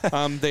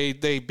they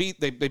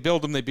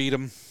build them, they beat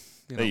them.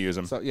 They use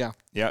them. So yeah.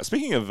 Yeah.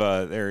 Speaking of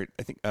I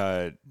think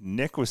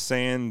Nick was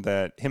saying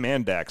that him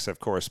and Dax have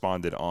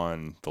corresponded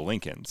on the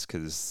Lincolns.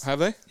 Have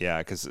they? Yeah,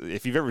 because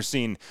if you've ever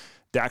seen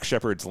Dax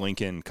Shepard's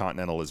Lincoln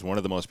Continental is one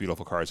of the most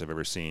beautiful cars I've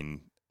ever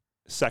seen.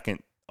 Second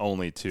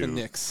only to The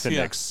Nick's.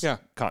 Nick's Yeah.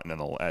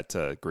 Continental at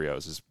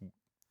Griot's is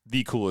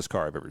the coolest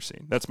car I've ever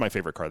seen. That's my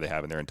favorite car they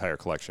have in their entire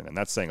collection, and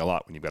that's saying a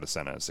lot when you've got a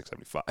Senna at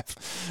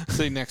 675.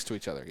 Sitting next to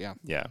each other. Yeah.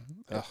 Yeah.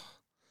 Ugh.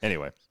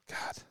 Anyway,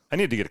 God. I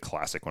need to get a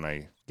classic when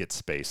I get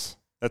space.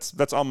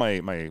 That's on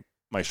my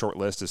short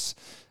list. Is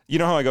you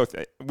know how I go.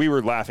 We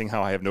were laughing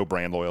how I have no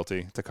brand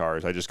loyalty to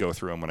cars. I just go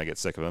through them when I get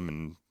sick of them,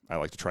 and I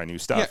like to try new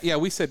stuff. Yeah.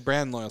 We said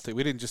brand loyalty.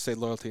 We didn't just say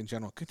loyalty in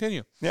general.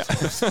 Continue. Yeah.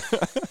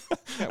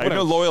 I have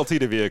no loyalty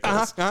to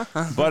vehicles,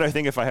 but I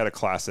think if I had a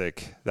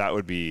classic, that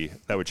would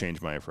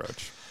change my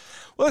approach.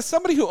 Well, as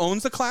somebody who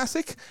owns a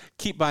classic,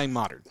 keep buying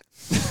modern.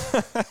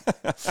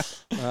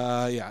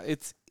 Yeah,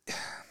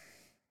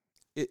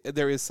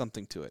 there is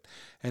something to it,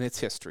 and it's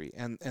history,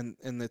 and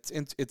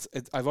it's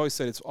I've always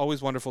said it's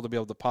always wonderful to be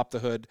able to pop the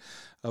hood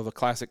of a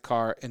classic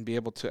car and be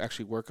able to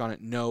actually work on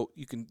it. No,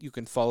 you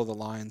can follow the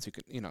lines. You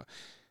can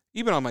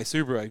even on my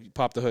Subaru, I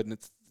pop the hood and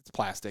it's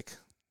plastic.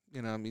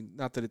 I mean,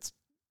 not that it's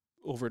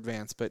over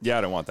advanced, but yeah,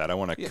 I don't want that. I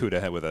want a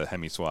CUDA with a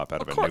Hemi swap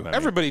out of a new Hemi.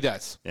 Everybody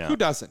does. Yeah. Who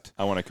doesn't?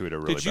 I want a CUDA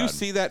really bad. Did you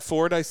see that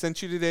Ford I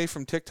sent you today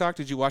from TikTok?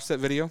 Did you watch that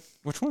video?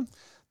 Which one?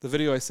 The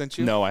video I sent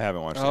you? No, I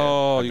haven't watched it.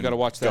 Oh, you got to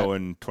watch that.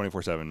 Going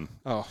 24/7.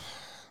 Oh,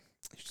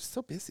 you're just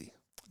so busy.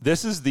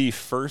 This is the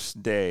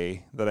first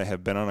day that I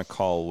have been on a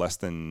call less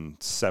than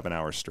 7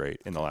 hours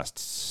straight in the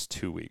last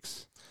 2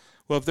 weeks.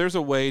 Well, if there's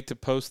a way to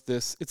post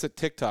this, it's a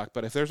TikTok,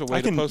 but if there's a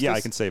way to post this. Yeah,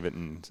 I can save it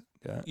and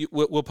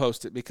we'll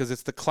post it because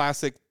it's the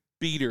classic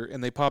beater,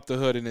 and they pop the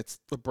hood, and it's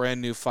a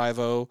brand new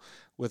 5.0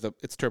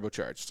 it's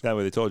turbocharged. That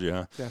way they told you,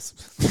 huh? Yes.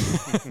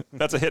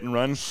 That's a hit and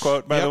run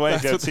quote, by the way.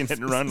 If you haven't seen Hit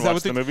and Run,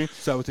 watch the movie.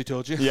 Is that what they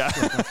told you? Yeah.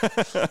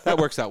 That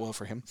works out well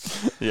for him.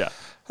 Yeah.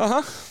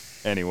 Uh-huh.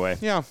 Anyway.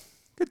 Yeah.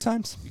 Good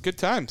times. Good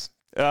times.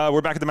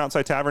 We're back at the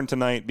Mountside Tavern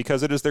tonight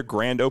because it is their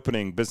grand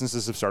opening.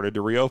 Businesses have started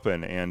to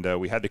reopen, and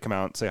we had to come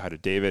out and say hi to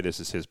David. This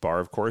is his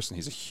bar, of course, and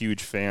he's a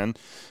huge fan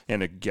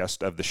and a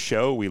guest of the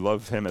show. We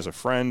love him as a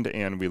friend,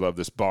 and we love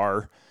this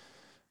bar.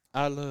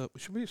 Somebody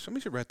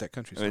should write that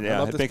country song.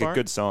 Yeah, I think a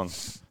good song.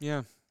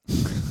 Yeah.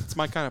 It's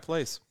my kind of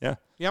place. Yeah.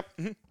 Yep.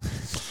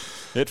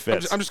 Mm-hmm. It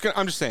fits. I'm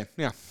just saying.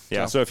 Yeah.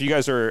 Yeah. So if you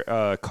guys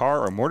are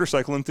car or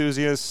motorcycle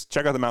enthusiasts,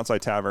 check out the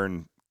Mountside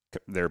Tavern.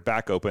 They're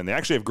back open. They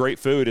actually have great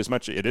food.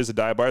 It is a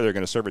dive bar. They're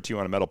going to serve it to you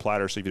on a metal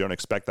platter. So if you don't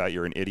expect that,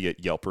 you're an idiot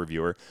Yelp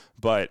reviewer.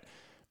 But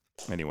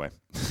anyway.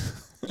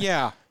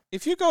 Yeah.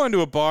 If you go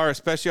into a bar,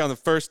 especially on the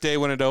first day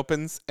when it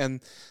opens,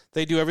 and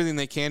they do everything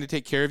they can to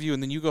take care of you,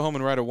 and then you go home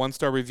and write a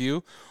 1-star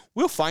review,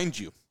 we'll find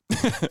you.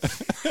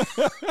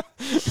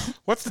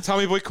 What's the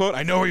Tommy Boy quote?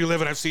 I know where you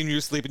live, and I've seen you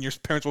sleep, and your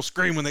parents will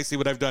scream when they see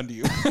what I've done to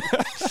you.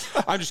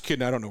 I'm just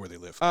kidding. I don't know where they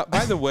live.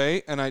 By the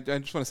way, and I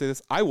just want to say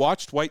this, I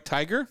watched White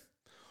Tiger.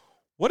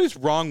 What is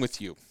wrong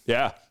with you?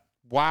 Yeah.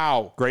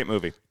 Wow. Great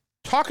movie.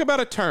 Talk about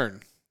a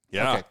turn.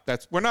 Yeah. Okay,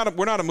 we're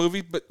not a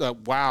movie, but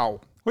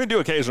wow. We do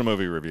occasional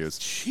movie reviews.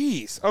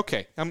 Jeez.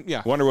 Okay.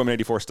 Yeah. Wonder Woman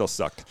 84 still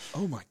sucked.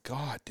 Oh my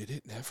God! Did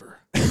it never?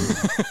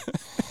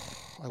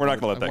 We're not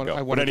going to let that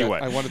go. But anyway.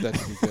 I wanted that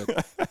to be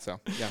good.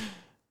 So, yeah.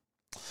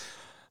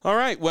 All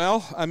right.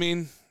 Well, I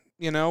mean,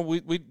 Dan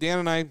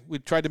and I, we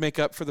tried to make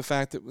up for the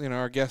fact that,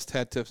 our guest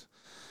had to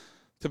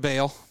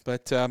bail,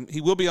 but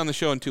he will be on the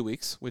show in 2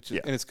 weeks, and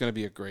it's going to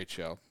be a great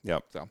show.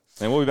 Yep. So.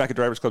 And we'll be back at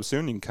Drivers Club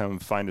soon. You can come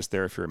find us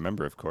there if you're a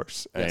member, of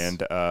course. Yes.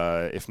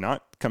 And if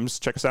not, come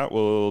check us out.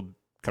 We'll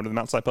come to the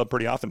Mountside Pub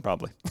pretty often,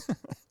 probably.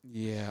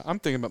 Yeah. I'm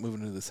thinking about moving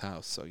into this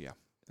house. So, yeah.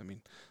 I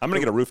mean, I'm going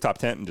to get a rooftop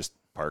tent and just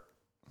park.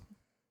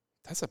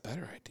 That's a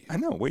better idea. I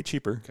know. Way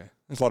cheaper. Okay.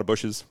 There's a lot of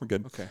bushes. We're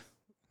good. Okay.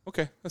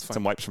 That's fine.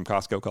 Some wipes from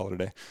Costco. Call it a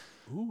day.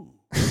 Ooh.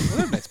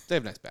 Well, they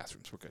have nice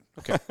bathrooms. We're good.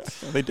 Okay.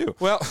 They do.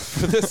 Well,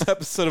 for this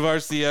episode of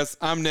RCS,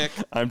 I'm Nick.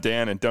 I'm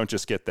Dan, and don't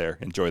just get there.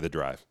 Enjoy the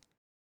drive.